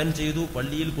 കഫൻ ചെയ്തു,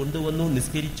 പള്ളിയിൽ കൊണ്ടുവന്നു,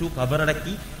 നിസ്കരിച്ചു,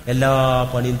 ഖബറടക്കി, എല്ലാ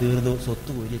പണിയും തീർന്നു,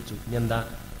 സ്വത്ത് ഒരിച്ചു. ഇനി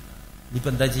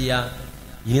എന്താ ചെയ്യാ?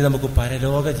 ഇനി നമുക്ക്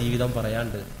പരലോക ജീവിതം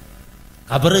പറയാണ്ട്,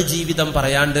 ഖബർ ജീവിതം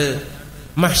പറയാണ്ട്,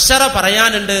 മഹ്ശറ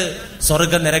പറയാനുണ്ട്,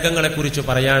 സ്വർഗ നരകങ്ങളെ കുറിച്ച്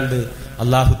പറയാണ്ട്.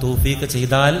 അള്ളാഹു തൗഫീഖ്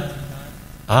ചെയ്താൽ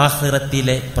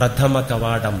ആഖിറത്തിലെ പ്രഥമ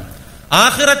കവാടം,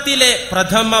 ആഖിറത്തിലെ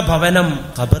പ്രഥമ ഭവനം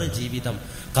ഖബർ ജീവിതം.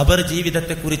 ഖബർ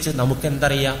ജീവിതത്തെ കുറിച്ച് നമുക്ക്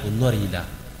എന്തറിയാം? ഒന്നും അറിയില്ല.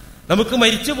 നമുക്ക്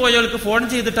മരിച്ചുപോയവർക്ക് ഫോൺ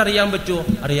ചെയ്തിട്ട് അറിയാൻ പറ്റുമോ?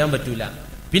 അറിയാൻ പറ്റൂല.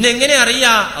 പിന്നെ എങ്ങനെ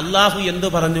അറിയാ? അള്ളാഹു എന്തു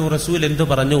പറഞ്ഞു, റസൂൽ എന്തു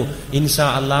പറഞ്ഞു? ഇൻഷാ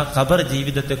അള്ളാഹ് ഖബർ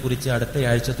ജീവിതത്തെ കുറിച്ച് അടുത്ത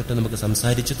ആഴ്ച തൊട്ട് നമുക്ക്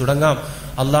സംസാരിച്ചു തുടങ്ങാം.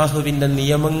 അള്ളാഹുവിന്റെ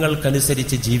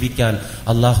നിയമങ്ങൾക്കനുസരിച്ച് ജീവിക്കാൻ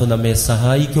അള്ളാഹു നമ്മെ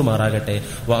സഹായിക്കുമാറാകട്ടെ.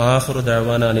 വആഖിറു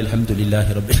ദഅ്വാനാ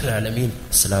അൽഹംദുലില്ലാഹി റബ്ബിൽ ആലമീൻ.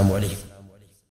 അസ്സലാമു അലൈക്കും.